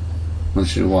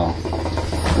 Unless you, well,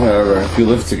 whatever. If you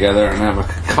live together and have a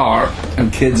car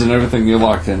and kids and everything, you're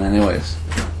locked in anyways.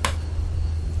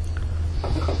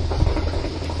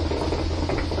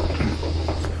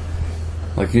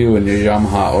 Like you and your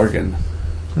Yamaha organ.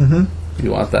 Mm-hmm.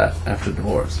 You want that after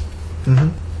divorce. Mm-hmm.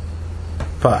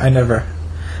 But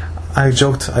I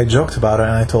joked about it,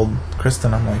 and I told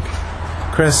Kristen, I'm like,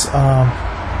 Chris,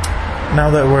 now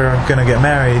that we're gonna get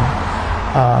married,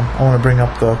 I want to bring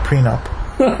up the prenup.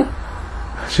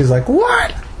 She's like,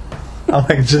 what? I'm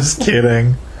like, just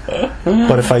kidding.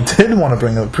 But if I did want to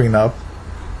bring up the prenup,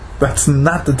 that's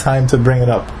not the time to bring it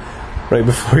up right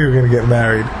before you're gonna get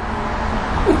married.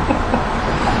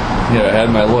 Yeah, I had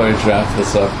my lawyer draft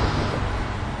this up.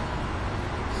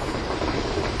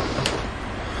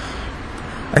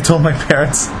 I told my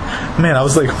parents, man, I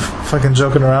was like fucking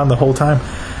joking around the whole time.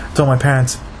 I told my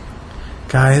parents,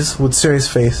 guys, with serious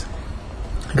face,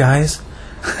 guys,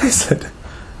 I said,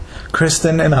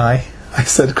 Kristen and I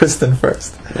said Kristen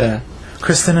first. Yeah.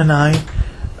 Kristen and I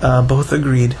both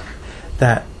agreed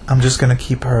that I'm just going to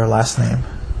keep her last name.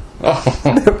 Oh.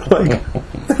 They were like,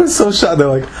 they were so shocked. They're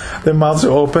like, their mouths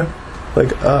are open.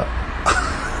 Like,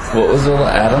 What was it,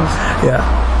 Adams? yeah.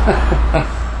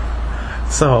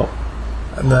 So,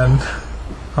 and then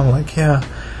I'm like, yeah.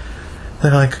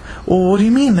 They're like, well, what do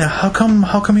you mean? How come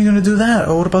you're going to do that?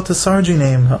 Or what about the Sargi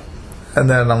name? And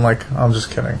then I'm like, I'm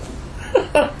just kidding.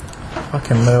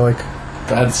 Fucking, they're like...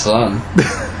 Bad son.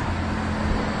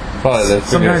 Probably they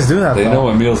Some figure- guys do that, They though. know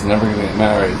Emil's never going to get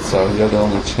married, so you're the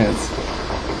only chance.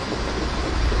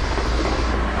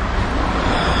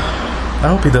 I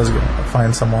hope he does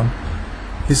find someone.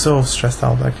 He's so stressed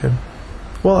out, that kid.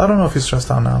 Well, I don't know if he's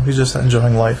stressed out now. He's just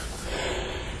enjoying life.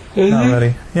 Not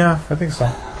ready. Yeah, I think so.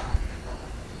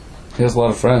 He has a lot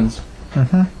of friends.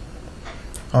 Mm-hmm.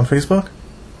 On Facebook?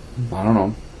 I don't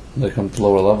know. They come to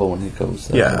lower level when he goes.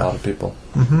 There's Yeah. a lot of people.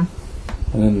 Mm-hmm.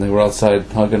 And then they were outside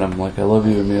hugging him like, I love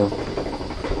you, Emil.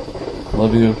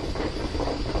 Love you.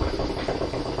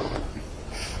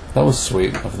 That was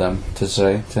sweet of them to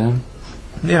say to him.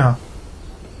 Yeah.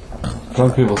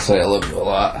 Drunk people say I love you a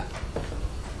lot.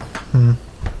 Hmm.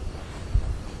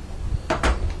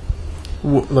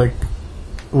 Like,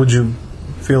 would you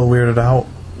feel weirded out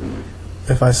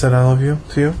if I said I love you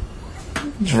to you?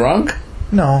 Drunk?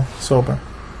 No, sober.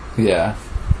 Yeah.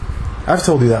 I've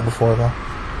told you that before, though.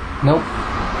 Nope.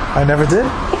 I never did?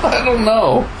 I don't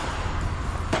know.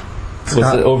 Was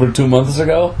not- it over 2 months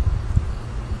ago?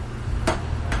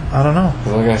 I don't know.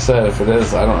 Like I said, if it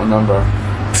is, I don't remember.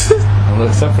 Well,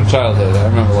 except for childhood. I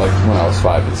remember like when I was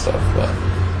 5 and stuff, but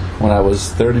when I was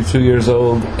 32 years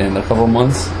old in a couple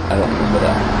months, I don't remember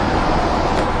that.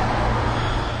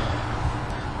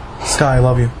 Sky, I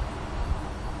love you.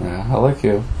 Yeah, I like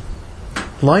you.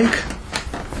 Like?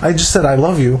 I just said I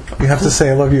love you. You have to say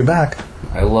I love you back.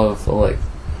 I love the like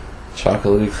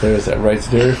chocolatey clears at Wright's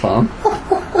Dairy Farm.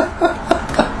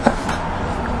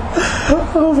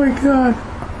 Oh my god.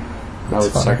 I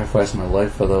would funny. sacrifice my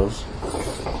life for those.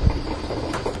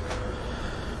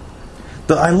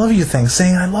 The I love you thing,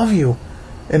 saying I love you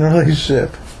in a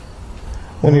relationship.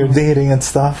 When you're dating and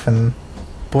stuff, and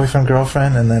boyfriend,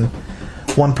 girlfriend, and then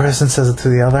one person says it to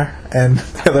the other, and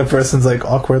the other person's like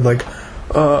awkward, like,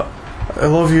 I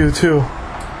love you too.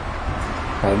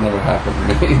 That never happened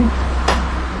to me.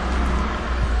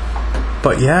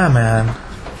 But yeah, man,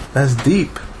 that's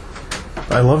deep.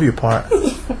 I love you part.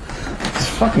 It's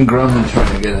fucking Gremlin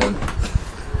trying to get in.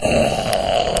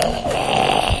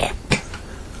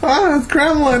 Ah, it's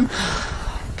Gremlin.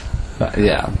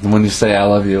 Yeah, when you say I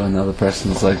love you and the other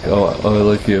person's like, oh, I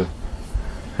like you.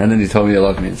 And then you told me you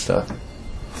love me and stuff.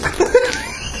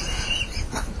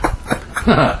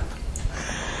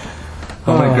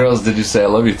 How many girls did you say I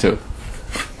love you to?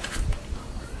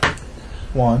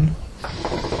 1,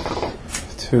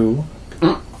 2.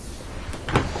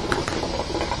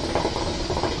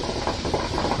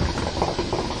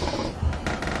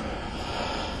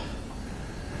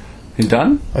 You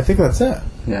done? I think that's it.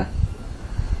 Yeah.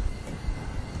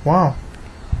 Wow.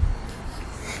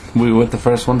 We were with the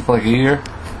first one for like a year?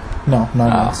 No, 9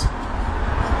 months.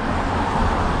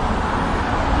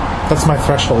 That's my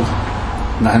threshold.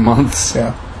 9 months?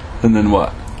 Yeah. And then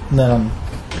what? And then,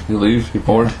 You leave? You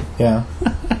bored? yeah.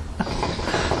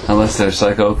 Unless they're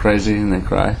psycho crazy and they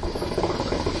cry.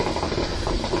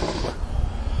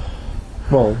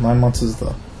 Well, 9 months is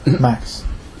the max.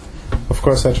 Of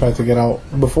course, I tried to get out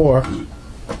before.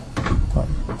 But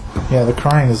yeah, the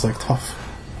crying is like tough.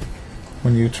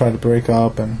 when you try to break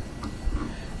up and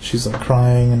she's like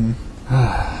crying and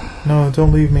no,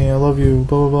 don't leave me, I love you,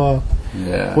 blah blah blah.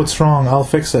 Yeah. What's wrong? I'll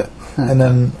fix it. And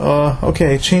then,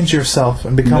 okay, change yourself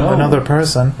and become another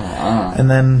person. And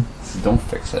then... Don't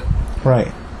fix it.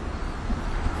 Right.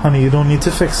 Honey, you don't need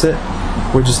to fix it.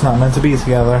 We're just not meant to be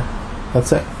together.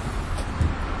 That's it.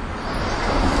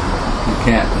 You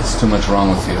can't. There's too much wrong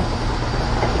with you.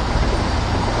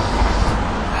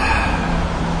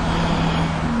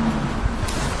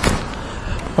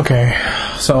 Okay,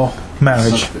 so,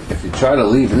 marriage. So if you try to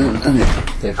leave and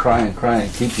they cry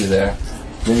and keep you there,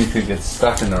 then you could get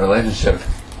stuck in a relationship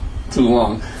too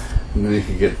long. And then you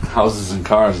could get houses and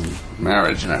cars and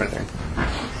marriage and everything.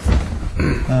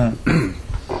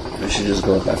 You should just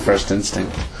go with that first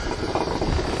instinct.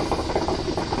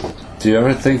 Do you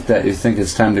ever think that you think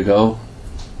it's time to go,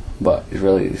 but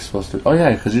you're supposed to... Oh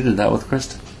yeah, because you did that with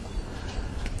Kristen.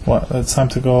 What, it's time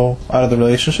to go out of the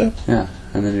relationship? Yeah,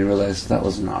 and then you realize that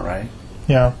was not right.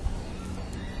 Yeah.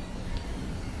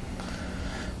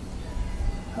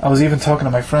 I was even talking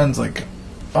to my friends, like,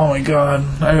 oh my god,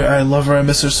 I love her, I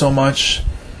miss her so much.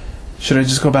 Should I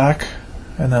just go back?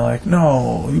 And they're like,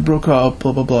 no, you broke up,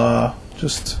 blah blah blah.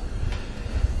 Just...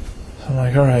 So I'm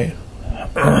like, alright.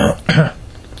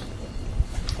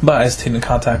 But I stayed in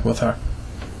contact with her.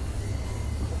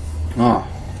 Oh.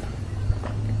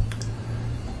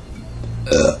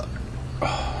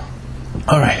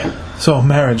 Alright, so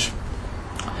marriage.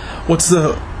 What's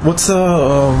the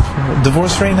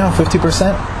divorce rate now?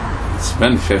 50%? It's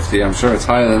been 50. I'm sure it's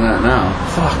higher than that now.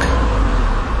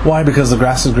 Fuck. Why? Because the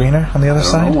grass is greener on the other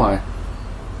side? I don't know why.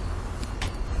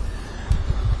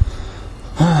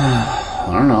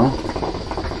 I don't know.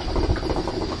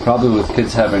 Probably with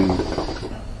kids having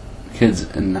kids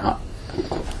and not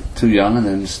too young and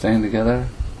then just staying together.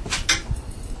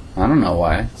 I don't know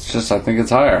why. It's just I think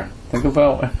it's higher. Think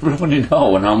about everyone you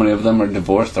know and how many of them are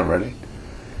divorced already.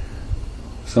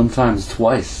 Sometimes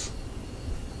twice.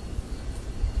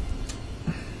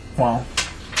 Wow.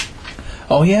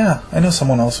 Oh yeah, I know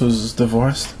someone else who's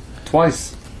divorced.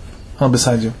 Twice. Oh,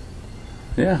 besides you.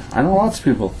 Yeah, I know lots of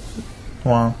people.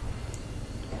 Wow.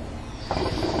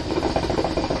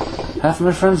 Half of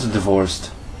my friends are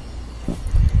divorced.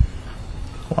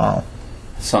 Wow.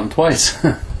 Some twice.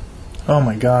 Oh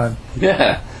my god.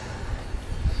 Yeah.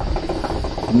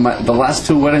 The last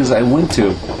two weddings I went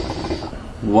to,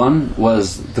 one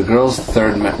was the girl's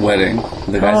third wedding,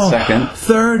 the guy's second.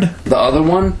 Third? The other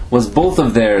one was both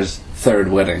of theirs' third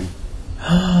wedding.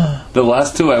 The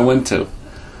last two I went to.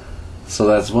 So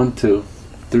that's 1, 2,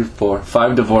 3, 4,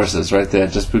 5 divorces right there,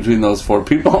 just between those 4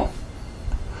 people.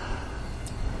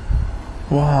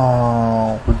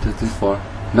 Wow. 1, 2, 3, 4.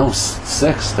 No,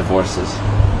 6 divorces.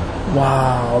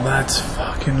 Wow, that's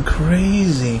fucking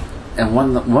crazy. And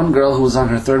one girl who was on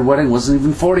her third wedding wasn't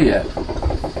even 40 yet.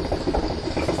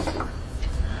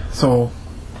 So,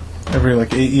 every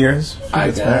 8 years?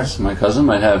 I guess. My cousin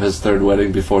might have his third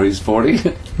wedding before he's 40.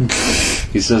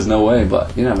 He says no way,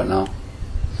 but you never know.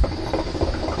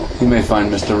 He may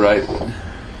find Mr. Right.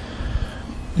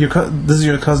 This is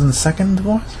your cousin's second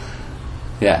divorce?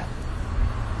 Yeah.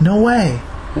 No way.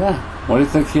 Yeah. Why do you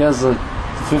think he has a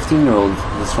 15-year-old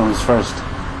that's from his first?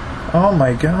 Oh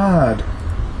my god.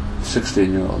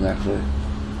 16-year-old, actually.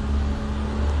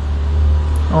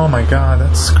 Oh my god,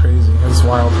 that's crazy. That's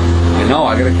wild. I know,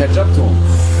 I gotta catch up to him.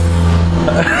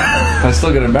 I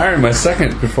still gotta marry my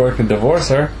second before I can divorce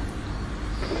her.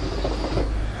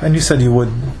 And you said you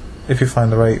would if you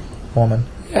find the right woman.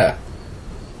 Yeah.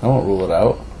 I won't rule it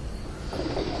out.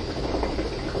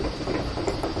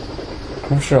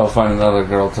 I'm sure I'll find another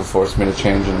girl to force me to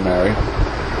change and marry.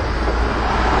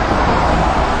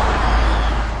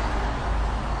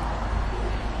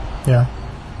 Yeah.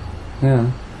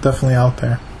 Yeah. Definitely out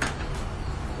there.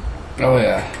 Oh,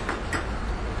 yeah.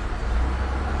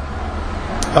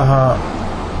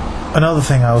 Another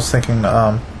thing I was thinking,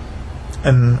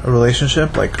 in a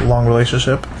relationship, long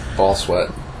relationship, Ball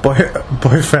sweat.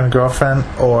 boyfriend, girlfriend,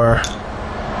 or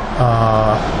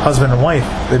husband and wife,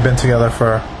 they've been together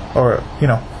for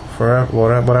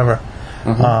whatever.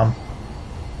 Mm-hmm.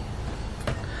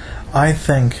 I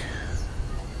think,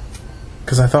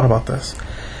 because I thought about this,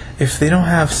 if they don't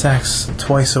have sex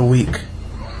twice a week,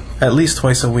 at least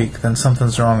twice a week, then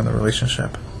something's wrong in the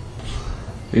relationship.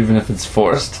 Even if it's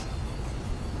forced?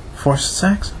 Forced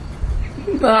sex?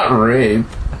 Not rape.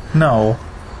 No.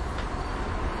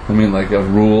 I mean, like a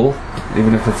rule?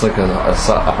 Even if it's like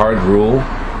a hard rule?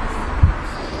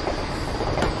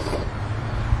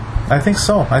 I think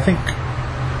so. I think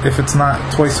if it's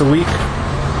not twice a week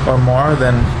or more,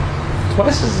 then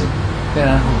Twice is...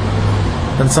 Yeah.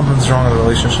 then something's wrong in the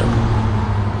relationship.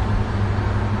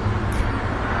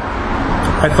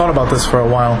 I thought about this for a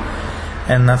while,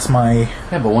 and that's my...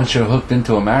 Yeah, but once you're hooked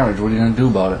into a marriage, what are you going to do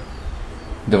about it?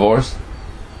 Divorce?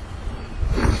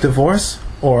 Divorce,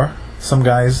 or some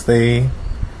guys,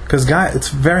 because it's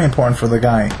very important for the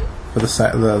guy, for the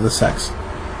sex.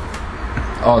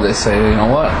 Oh, they say, you know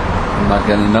what? I'm not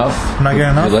getting enough. I'm not getting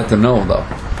enough? You let them know, though.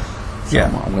 So Yeah.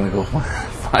 I'm going to go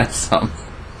find some.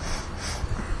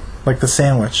 Like the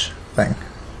sandwich thing.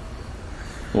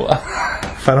 What?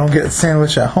 If I don't get a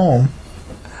sandwich at home,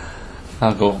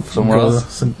 I'll go somewhere go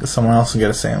else. somewhere else and get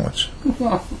a sandwich.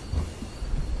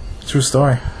 True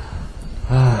story.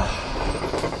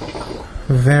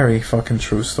 Very fucking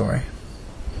true story.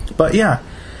 But yeah,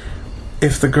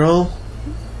 if the girl's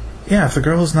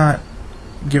not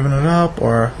giving it up,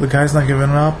 or the guy's not giving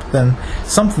it up, then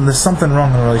there's something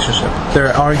wrong in the relationship.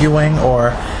 They're arguing,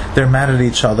 or they're mad at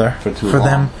each other For too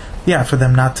long. for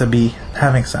them not to be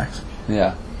having sex.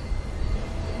 Yeah.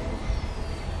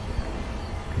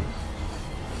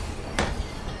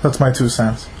 That's my 2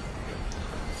 cents.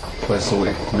 Twice a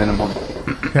week, minimum.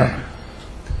 Yeah.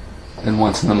 And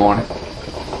once in the morning.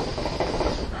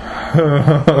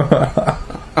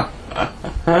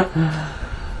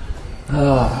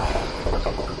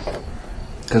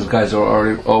 Because guys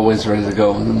are always ready to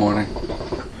go in the morning.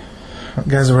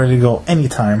 Guys are ready to go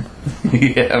anytime.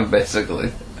 Yeah,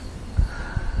 basically.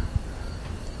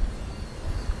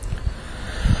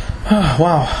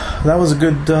 Wow, that was a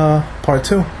good part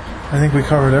 2. I think we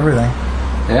covered everything.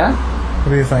 Yeah? What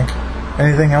do you think?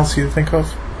 Anything else you think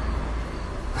of?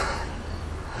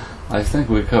 I think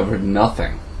we covered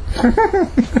nothing.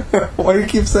 Why do you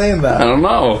keep saying I that? don't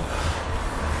know.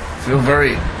 Feel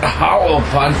very hollow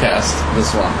podcast,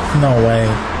 this one. No way.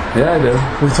 Yeah, I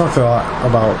do. We talked a lot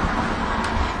about...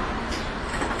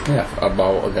 Yeah,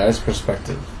 about a guy's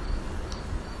perspective.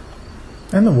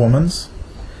 And the woman's.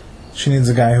 She needs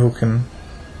a guy who can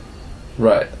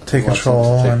Right. take Wants him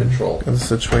control to take and control. of the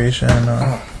situation.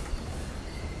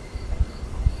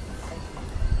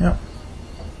 Yep.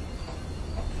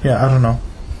 Yeah, I don't know.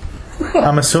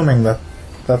 I'm assuming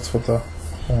that's what the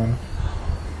woman...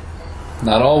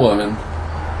 Not all women.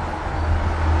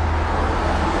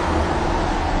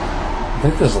 I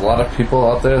think there's a lot of people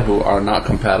out there who are not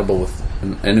compatible with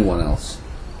anyone else.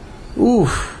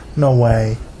 Oof. No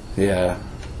way. Yeah.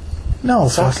 No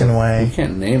fucking You way.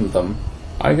 can't name them.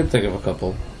 I can think of a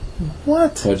couple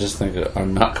What? who I just think are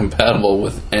not compatible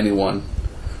with anyone.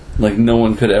 Like, no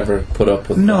one could ever put up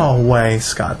with No way,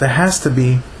 Scott. There has to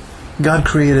be... God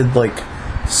created, like,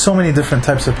 so many different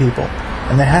types of people.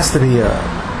 And there has to be a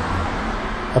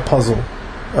puzzle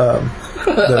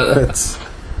that fits.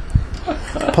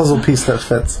 A puzzle piece that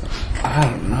fits. I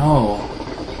don't know.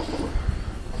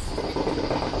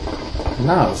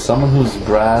 No, someone who's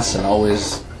brass and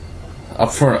always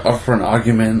up for an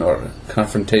argument or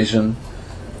confrontation.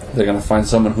 They're gonna find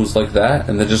someone who's like that,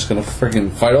 and they're just gonna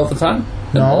freaking fight all the time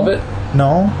and love it.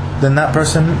 No. Then that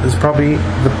person is probably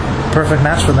the perfect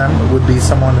match for them. It would be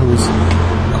someone who's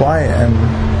quiet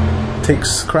and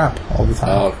takes crap all the time.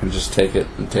 Oh, can just take it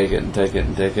and take it and take it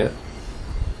and take it.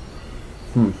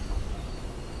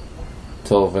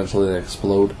 Till eventually they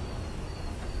explode.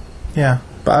 Yeah,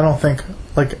 but I don't think...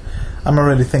 Like, I'm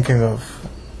already thinking of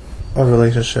a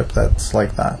relationship that's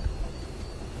like that.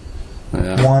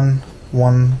 Yeah.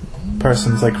 One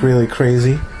person's like really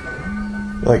crazy,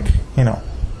 like, you know,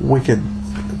 wicked,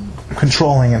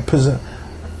 controlling and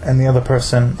and the other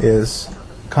person is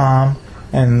calm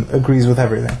and agrees with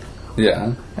everything,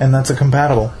 Yeah. and that's a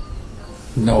compatible.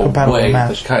 No Compatible way.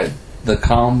 match. The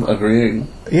calm agreeing.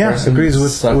 Yeah, person agrees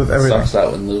with everything. Sucks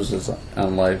out and loses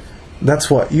on life. That's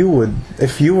what you would,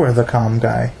 if you were the calm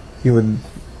guy, you would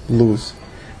lose.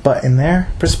 But in their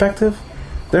perspective,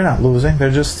 they're not losing. They're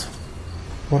just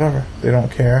whatever. They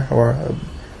don't care, or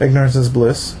ignorance is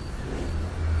bliss.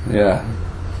 Yeah.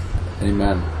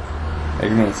 Amen.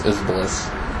 Ignorance is bliss.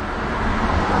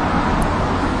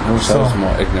 I wish I was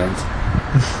more ignorant.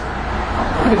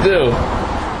 I do.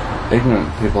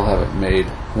 Ignorant people have it made.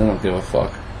 They don't give a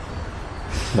fuck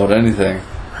about anything.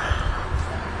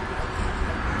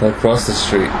 They'll cross the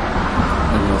street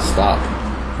and they'll stop,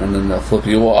 and then they'll flip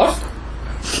you off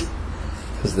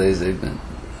because they's ignorant.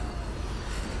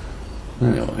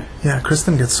 Anyway. Yeah,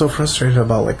 Kristen gets so frustrated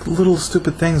about like little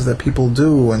stupid things that people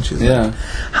do, and she's like,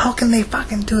 "How can they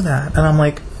fucking do that?" And I'm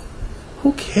like,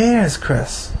 "Who cares,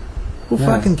 Chris? Who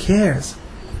fucking cares?"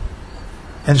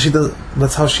 And she does.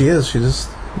 That's how she is. She just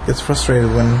gets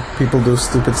frustrated when people do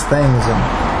stupid things,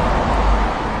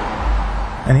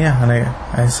 and yeah, and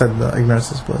I said the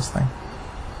ignorance is bliss thing.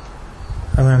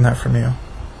 I learned that from you.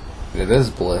 It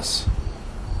is bliss.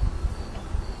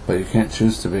 But you can't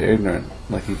choose to be ignorant,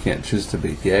 like you can't choose to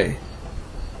be gay.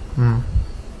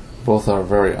 Both are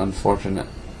very unfortunate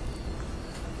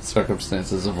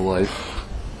circumstances of life.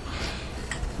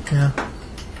 Yeah.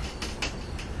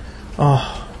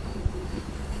 Oh,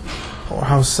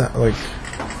 how sad! Like,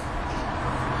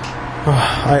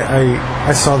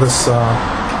 I saw this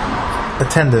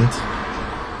attendant.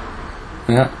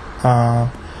 Yeah.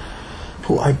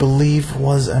 Who I believe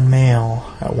was a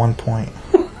male at one point.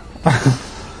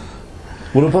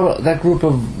 What about that group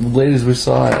of ladies we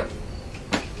saw at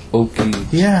Oki?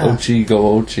 Yeah. Ochi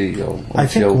go Ochi. I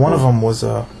think one of them was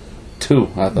a... Two,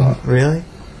 I thought. Really?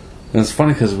 And it's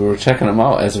funny because we were checking them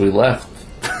out as we left.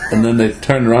 And then they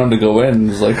turned around to go in and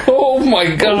it was like, oh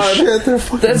my god! Oh shit, they're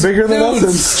fucking that's bigger than us and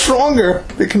dudes. stronger.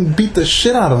 They can beat the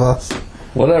shit out of us.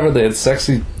 Whatever, they had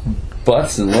sexy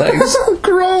butts and legs.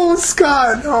 Gross,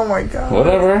 Scott. Oh my god.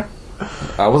 Whatever.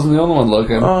 I wasn't the only one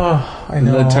looking. Oh, I And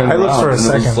know. then I turned I looked around for a and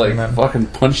second. it was like and then... fucking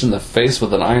punched in the face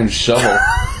with an iron shovel.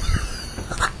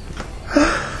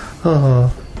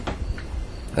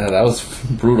 Yeah, that was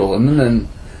brutal. And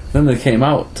then they came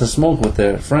out to smoke with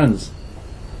their friends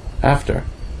after.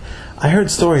 I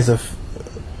heard stories of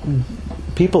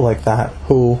people like that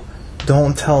who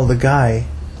don't tell the guy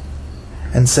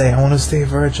and say, I want to stay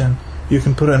virgin. You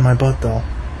can put it in my butt though.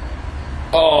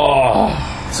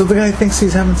 Oh! So the guy thinks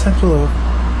he's having sex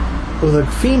with a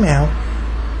female,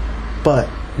 but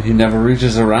He never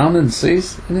reaches around and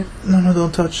sees anything? no,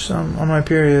 don't touch on my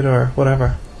period or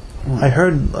whatever. I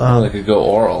heard, They could go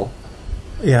oral.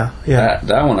 yeah.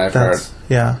 That one I've heard.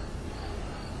 Yeah.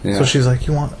 Yeah. So she's like,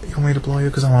 you want me to blow you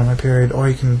because I'm on my period, or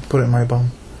you can put it in my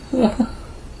bum.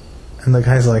 And the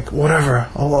guy's like, whatever.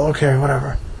 Oh, okay,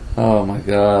 whatever. Oh my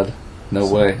god. No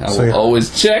way. I so will yeah.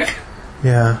 always check.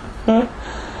 Yeah.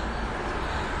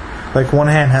 Like one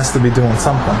hand has to be doing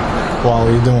something while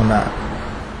you're doing that.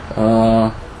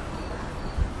 I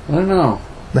don't know.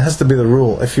 That has to be the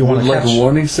rule if you want Would to like catch.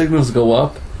 warning signals go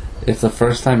up if the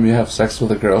first time you have sex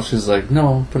with a girl she's like,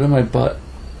 no, put it in my butt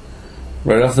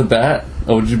right off the bat?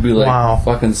 Or would you be like, Wow.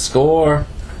 fucking score?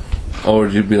 Or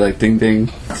would you be like, ding ding,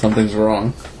 something's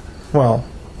wrong? Well,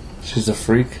 She's a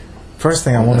freak. first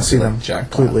thing I want to That's see like them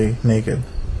jackpot. completely naked.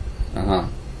 Uh-huh.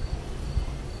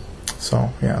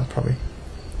 So yeah, probably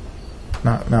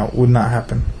not would not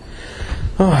happen.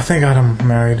 Oh, thank God I'm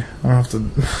married. I don't have to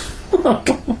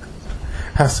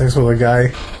have sex with a guy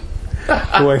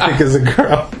who I think is a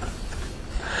girl.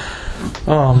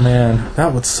 Oh man,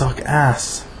 that would suck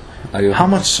ass. Are you, How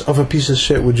much of a piece of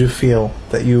shit would you feel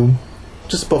that you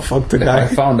just butt fucked a if guy? I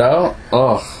found out,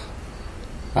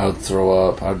 I would throw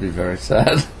up. I'd be very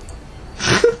sad.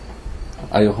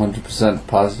 Are you 100%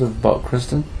 positive about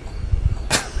Kristen?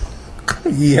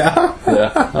 Yeah.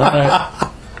 Yeah.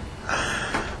 Alright.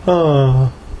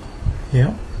 Oh.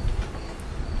 Yeah.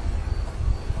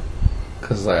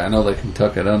 Because I know they can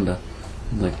tuck it under.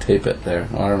 Like tape it there.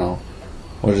 I don't know.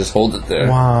 Or just hold it there.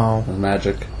 Wow. With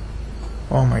magic.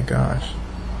 Oh my gosh.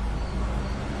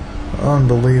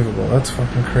 Unbelievable. That's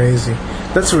fucking crazy.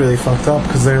 That's really fucked up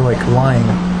because they're like lying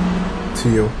to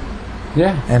you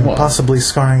Yeah. and well, possibly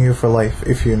scarring you for life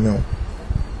if you knew.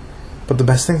 But the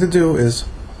best thing to do is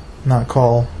not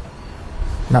call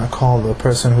the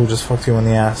person who just fucked you in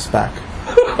the ass back.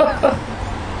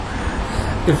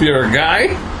 if you're a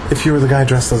guy? If you were the guy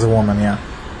dressed as a woman, yeah.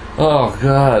 Oh,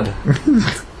 God.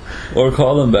 Or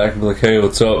call them back and be like, hey,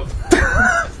 what's up?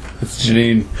 It's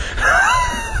Janine.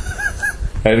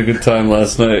 I had a good time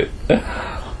last night.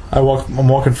 I'm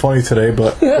walking funny today,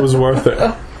 but it was worth it.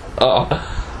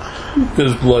 Oh.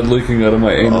 There's blood leaking out of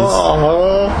my anus.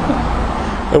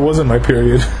 Oh, it wasn't my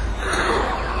period.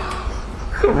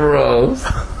 Gross.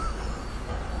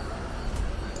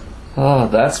 Oh,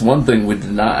 that's one thing we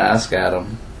did not ask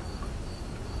Adam.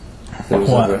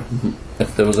 What?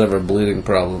 If there was ever bleeding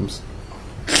problems.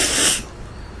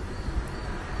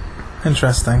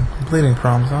 Interesting. Bleeding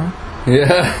problems, huh?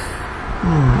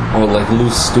 Yeah. Or like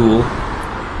loose stool.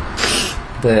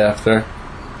 Day after.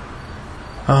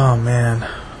 Oh man.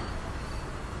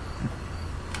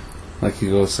 Like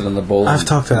you go sit in the bowl. I've and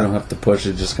talked to you him. don't have to push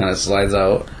it, just kind of slides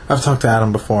out. I've talked to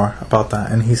Adam before about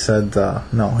that, and he said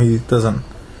no, he doesn't.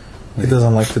 He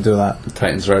doesn't like to do that. It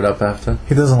tightens right up after.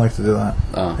 He doesn't like to do that.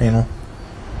 Oh. Anal.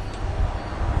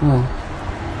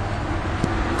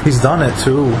 Oh. He's done it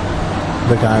too,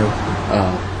 the guy,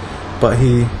 Oh. but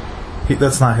he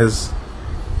that's not his.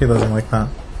 He doesn't like that.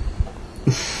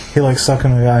 He likes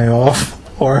sucking a guy off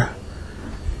or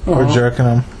jerking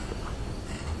him.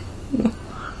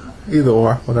 Either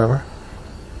or, whatever.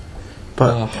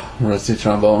 But Rusty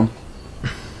trombone.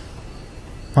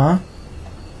 huh?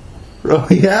 Oh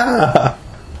yeah.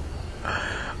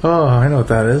 Oh, I know what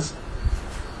that is.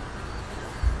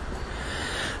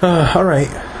 All right.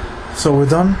 So we're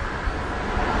done?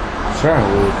 Sure,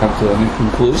 will we come to any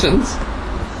conclusions?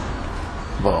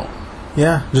 Well,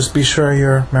 Yeah, just be sure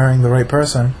you're marrying the right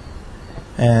person.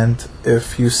 And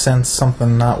if you sense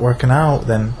something not working out,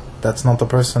 then that's not the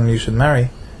person you should marry.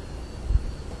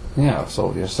 yeah,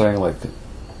 so you're saying, like,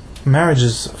 Marriage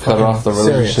is cut fucking off the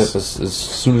relationship serious. as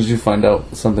soon as you find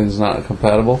out something's not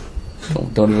compatible?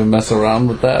 Don't even mess around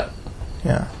with that?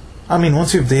 Yeah. I mean,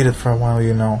 once you've dated for a while,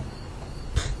 you know.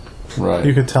 Right.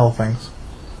 You could tell things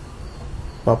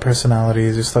about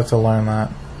personalities. You start to learn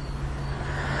that.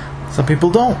 Some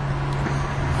people don't.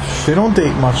 They don't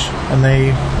date much, and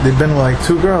they've been with like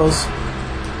 2 girls,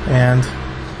 and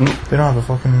they don't have a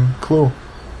fucking clue.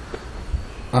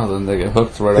 Oh, then they get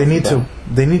hooked right They off the need bat. to.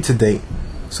 They need to date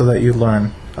so that you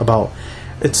learn about.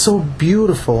 It's so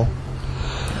beautiful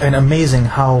and amazing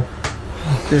how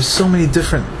there's so many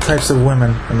different types of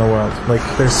women in the world. Like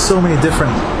there's so many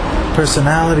different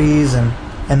personalities, and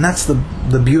that's the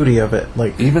beauty of it.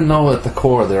 Like Even though at the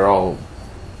core they're all,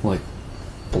 like,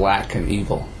 black and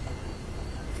evil,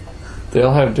 they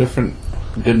all have different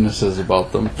goodnesses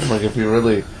about them. Like, if you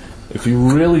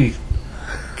really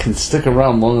can stick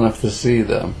around long enough to see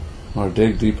them, or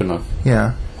dig deep enough,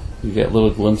 yeah, you get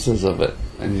little glimpses of it,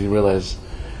 and you realize,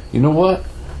 you know what?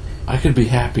 I could be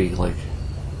happy, like,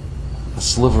 a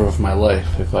sliver of my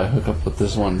life if I hook up with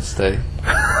this one and stay.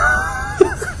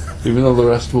 Even though the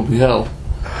rest will be hell.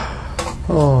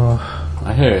 oh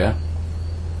I hear ya.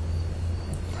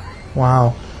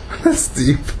 wow, that's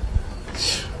deep.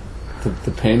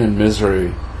 The pain and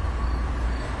misery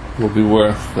will be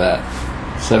worth that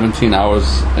 17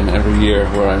 hours in every year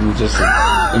where I'm just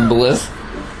in bliss.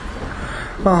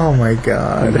 Oh my I'm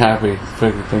god. happy,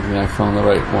 thinking I found the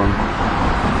right one.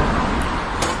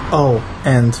 Oh,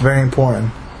 and very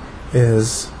important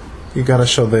is you gotta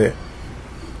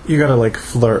like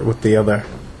flirt with the other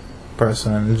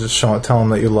person and just tell them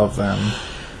that you love them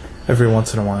every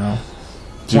once in a while.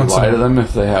 Do you Once lie in a- to them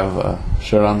if they have a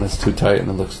shirt on that's too tight and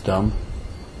it looks dumb?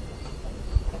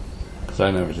 Because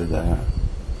I never did that.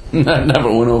 That never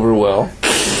went over well.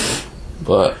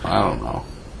 But I don't know.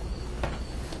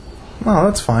 No,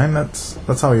 that's fine. That's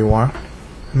how you are,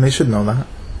 and they should know that.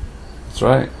 That's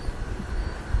right.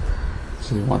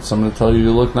 So you want someone to tell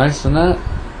you look nice in that?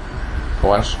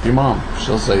 Go ask your mom.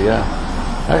 She'll say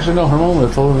yeah. Actually, no, her mom would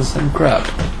have told her the same crap.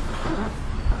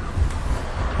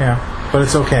 Yeah, but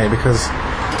it's okay because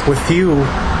with you,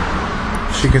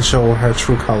 she can show her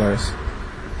true colors,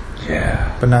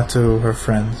 Yeah. but not to her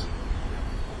friends.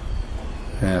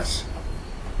 Yes.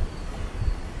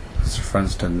 Because her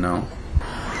friends didn't know.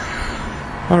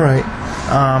 All right.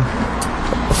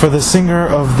 For the singer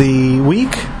of the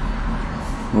week,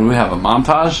 Do we have a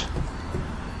montage?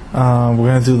 we're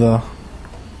gonna do the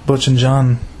Butch and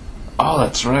John. Oh,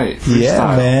 that's right. Yeah,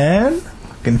 Freestyle. man.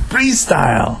 Fucking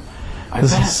freestyle. I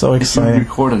This bet is so If exciting. you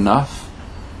record enough,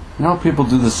 you know how people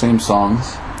do the same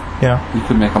songs? Yeah. You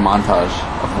could make a montage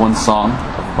of one song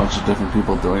of a bunch of different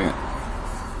people doing it.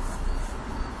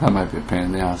 That might be a pain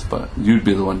in the ass, but you'd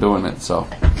be the one doing it, so.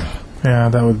 Yeah,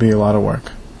 that would be a lot of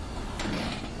work.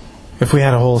 If we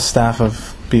had a whole staff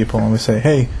of people and we say,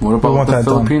 hey, What we about want the that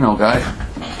Filipino guy?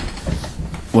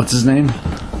 What's his name?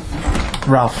 done.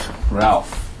 Ralph.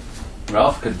 Ralph.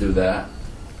 Ralph could do that.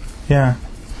 Yeah.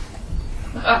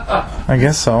 I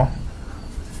guess so.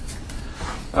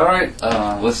 Alright,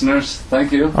 listeners,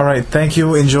 thank you. Alright, thank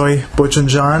you. Enjoy Butch and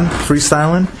John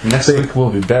freestyling. Next week will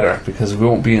be better because we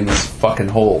won't be in this fucking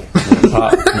hole. It's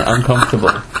hot and uncomfortable.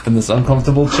 In this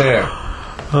uncomfortable chair.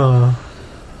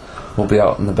 We'll be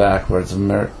out in the back where it's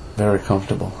very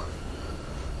comfortable.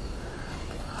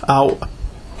 Out.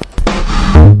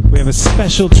 We have a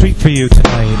special treat for you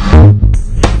tonight.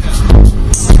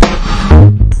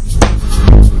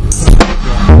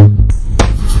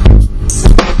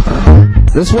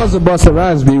 This was a Busta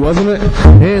Rhymes beat, wasn't it?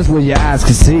 Here's where your eyes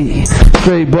can see.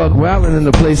 Straight buck wildin' in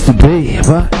the place to be.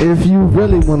 But if you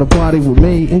really wanna party with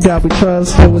me, and God we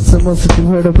trust, there was someone that you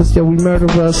heard of us, yo, we murder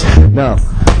us. No.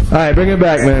 Alright, bring it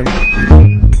back, man.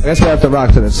 I guess we have to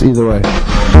rock to this, either way.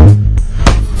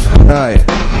 Alright.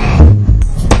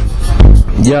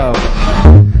 Yo,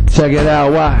 check it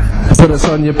out, why? Put us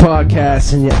on your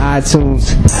podcast and your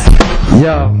iTunes.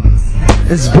 Yo.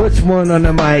 It's Butch One on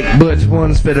the mic. Butch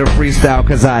One spit a freestyle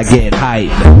cause I get hype.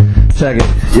 Check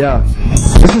it. Yo.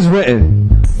 This is written.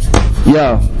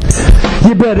 Yo.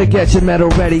 You better get your metal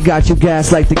ready, got you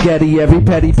gas like the Getty. Every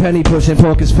petty penny pushing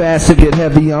punk is fast to get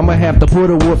heavy. I'ma have to put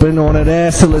a whooping on that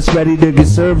ass till it's ready to get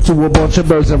served to a bunch of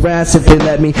birds and rats if they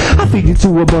let me. I feed you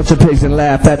to a bunch of pigs and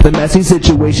laugh at the messy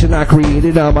situation I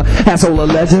created. I'm a asshole, a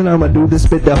legend. I'm a dude to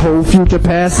spit the whole future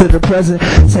past to the present.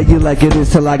 Say you like it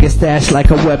is till I get stashed like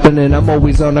a weapon, and I'm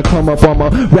always on the come up. I'm a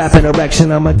rapping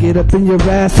erection. I'ma get up in your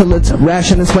ass till it's a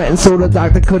ration and sweating, so the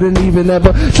doctor couldn't even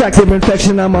ever track their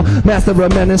infection. I'm a master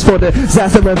of menace for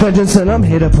disaster and vengeance, and I'm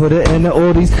here to put it into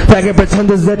all these bragging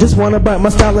pretenders that just wanna bite my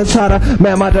style and try to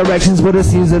man my directions. But it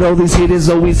seems that all these haters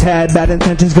always had bad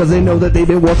intentions, cause they know that they've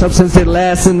been washed up since their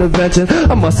last intervention.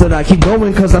 I must that I keep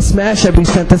going cause I smash every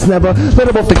sentence, never let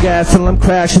up off the gas till I'm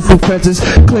crashing through fences,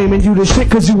 claiming you the shit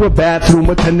cause you a bathroom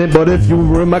attendant. But if you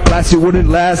were in my class you wouldn't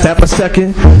last half a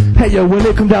second. Hey yo, when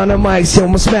they come down the mics, yo,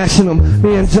 I'm smashing them.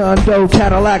 Me and John Doe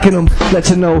Cadillacing them. Let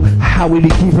you know how we be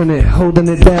keeping it, holding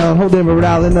it down, holding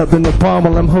morale up in the palm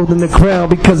while I'm holding the crown,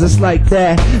 because it's like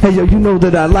that. Hey yo, you know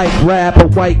that I like rap, a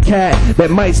white cat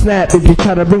that might snap if you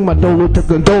try to bring my dolo to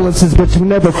condolences, but you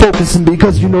never focusing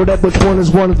because you know that which one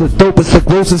is one of the dopest, the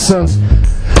grossest sons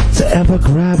to ever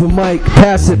grab a mic.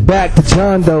 Pass it back to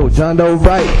John Doe. John Doe,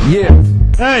 right? Yeah.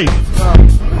 Hey,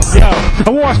 yo, I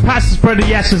walked past the spread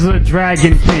the ashes of the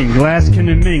Dragon King, last king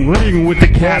and Ming, living with the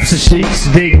caps of sheiks,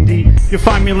 dig deep. You'll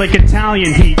find me like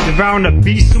Italian heat, devouring the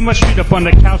beast on my street up on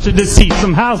the couch of deceit.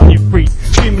 Some housing you free,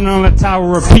 screaming on the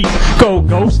tower of peace. Go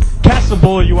ghost, cast a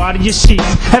bullet you out of your sheets.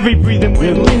 Heavy breathing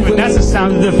wind moving, that's the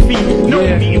sound of defeat. No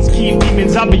meetings, keep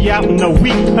demons, I'll be out in a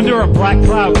week. Under a black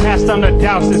cloud, cast on the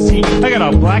douses heat. I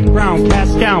got a black brown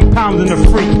cast gown, pounding the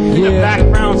freak. In the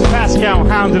background's Pascal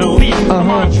hounding a leaf. I'm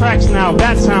on tracks now,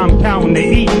 that's how I'm counting to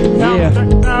eat. Now,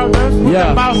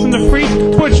 the mouse in the freak,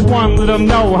 which one? Let them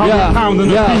know how I'm pounding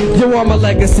the beat. You are my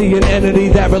legacy, an entity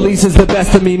that releases the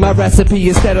best of me. My recipe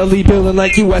is steadily building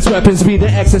like U.S. weapons be the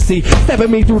ecstasy,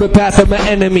 stepping me through the path of my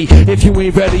enemy. If you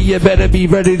ain't ready, you better be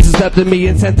ready to step to me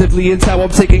intensively. It's how I'm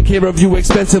taking care of you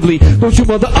expensively. Don't you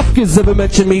mother uppers ever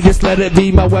mention me, just let it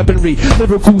be my weaponry.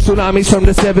 Lyrical tsunamis from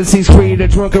the 7 seas, create a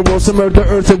drunken world, submerge the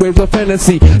earth in waves of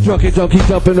fantasy. Drunken junkies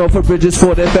jumping off of bridges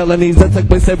for their felonies that took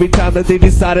place every time that they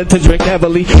decided to drink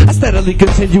heavily. I steadily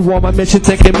continue on my mission,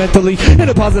 thinking mentally in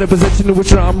a positive position in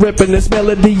which I'm ripping this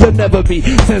melody. You'll never be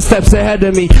 10 steps ahead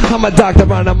of me. I'm a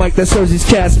doctor on a mic that serves these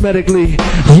cats medically.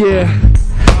 Yeah.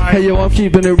 Hey yo, I'm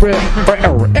keeping it real.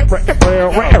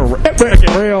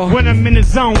 When I'm in the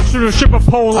zone, shoot a strip a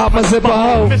pole out my zipper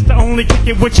hole. Mr. Only kick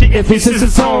it with you if he sits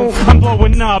his home. I'm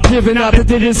blowing up, giving out the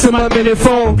digits to my minute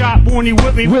phone. Got Borny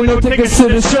with me, with no tickets to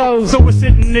the shows. So we're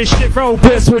sitting in this shit row.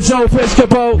 Piss with Joe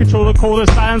Piscopo. Control the cold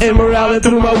silence. And morality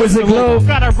through my wizard globe.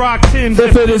 Gotta rock Tim.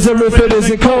 If it isn't, if it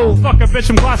isn't cold. Fuck a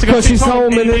bitch, I'm classic. Cause she's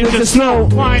home and it just snow.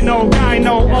 I know.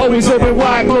 Always open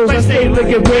wide clothes. I stay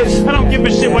licking bitch. I don't give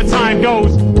a shit what time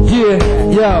goes. Yeah,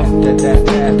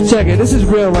 yo, check it, this is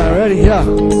real line, ready? Yo,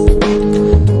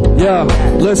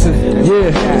 listen,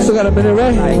 yeah, still got a minute,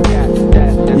 ready?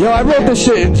 Yo, I wrote this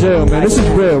shit in jail, man, this is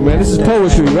real, man, this is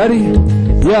poetry, ready?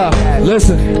 Yo,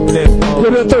 listen,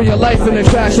 you're gonna throw your life in the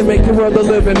trash and make the world a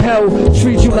living hell.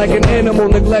 Treat you like an animal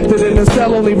neglected in a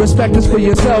cell. Only respect is for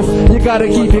yourself. You gotta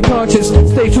keep your conscience.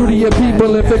 Stay true to your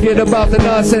people and forget about the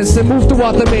nonsense. And move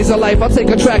throughout the maze of life. I'll take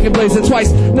a track and blaze it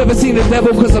twice. Never seen the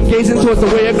devil cause I'm gazing towards the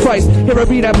way of Christ. Hear a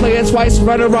beat, I play it twice.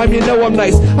 Run a rhyme, you know I'm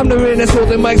nice. I'm the man that's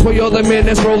holding mics while you're the man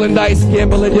that's rolling dice.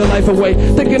 Gambling your life away,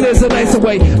 thinking there's a nicer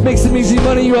way. Make some easy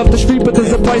money you off the street, but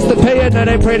there's a price to pay. And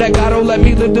I pray that God will let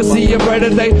me live to see a brighter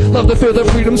day. Love to feel the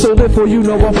freedom, so therefore you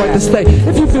know I'll fight to stay.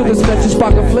 If you feel this message,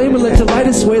 spark a flame and let your light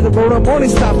sway. The road I'm on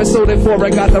is stopping, so therefore I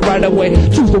got the right of way.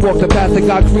 Choose to walk the path that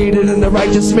God created and the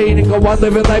righteous made, and go out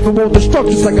living life and won't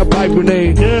destruct just like a pipe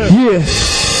grenade. Yeah.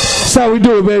 That's how we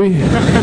do it, baby.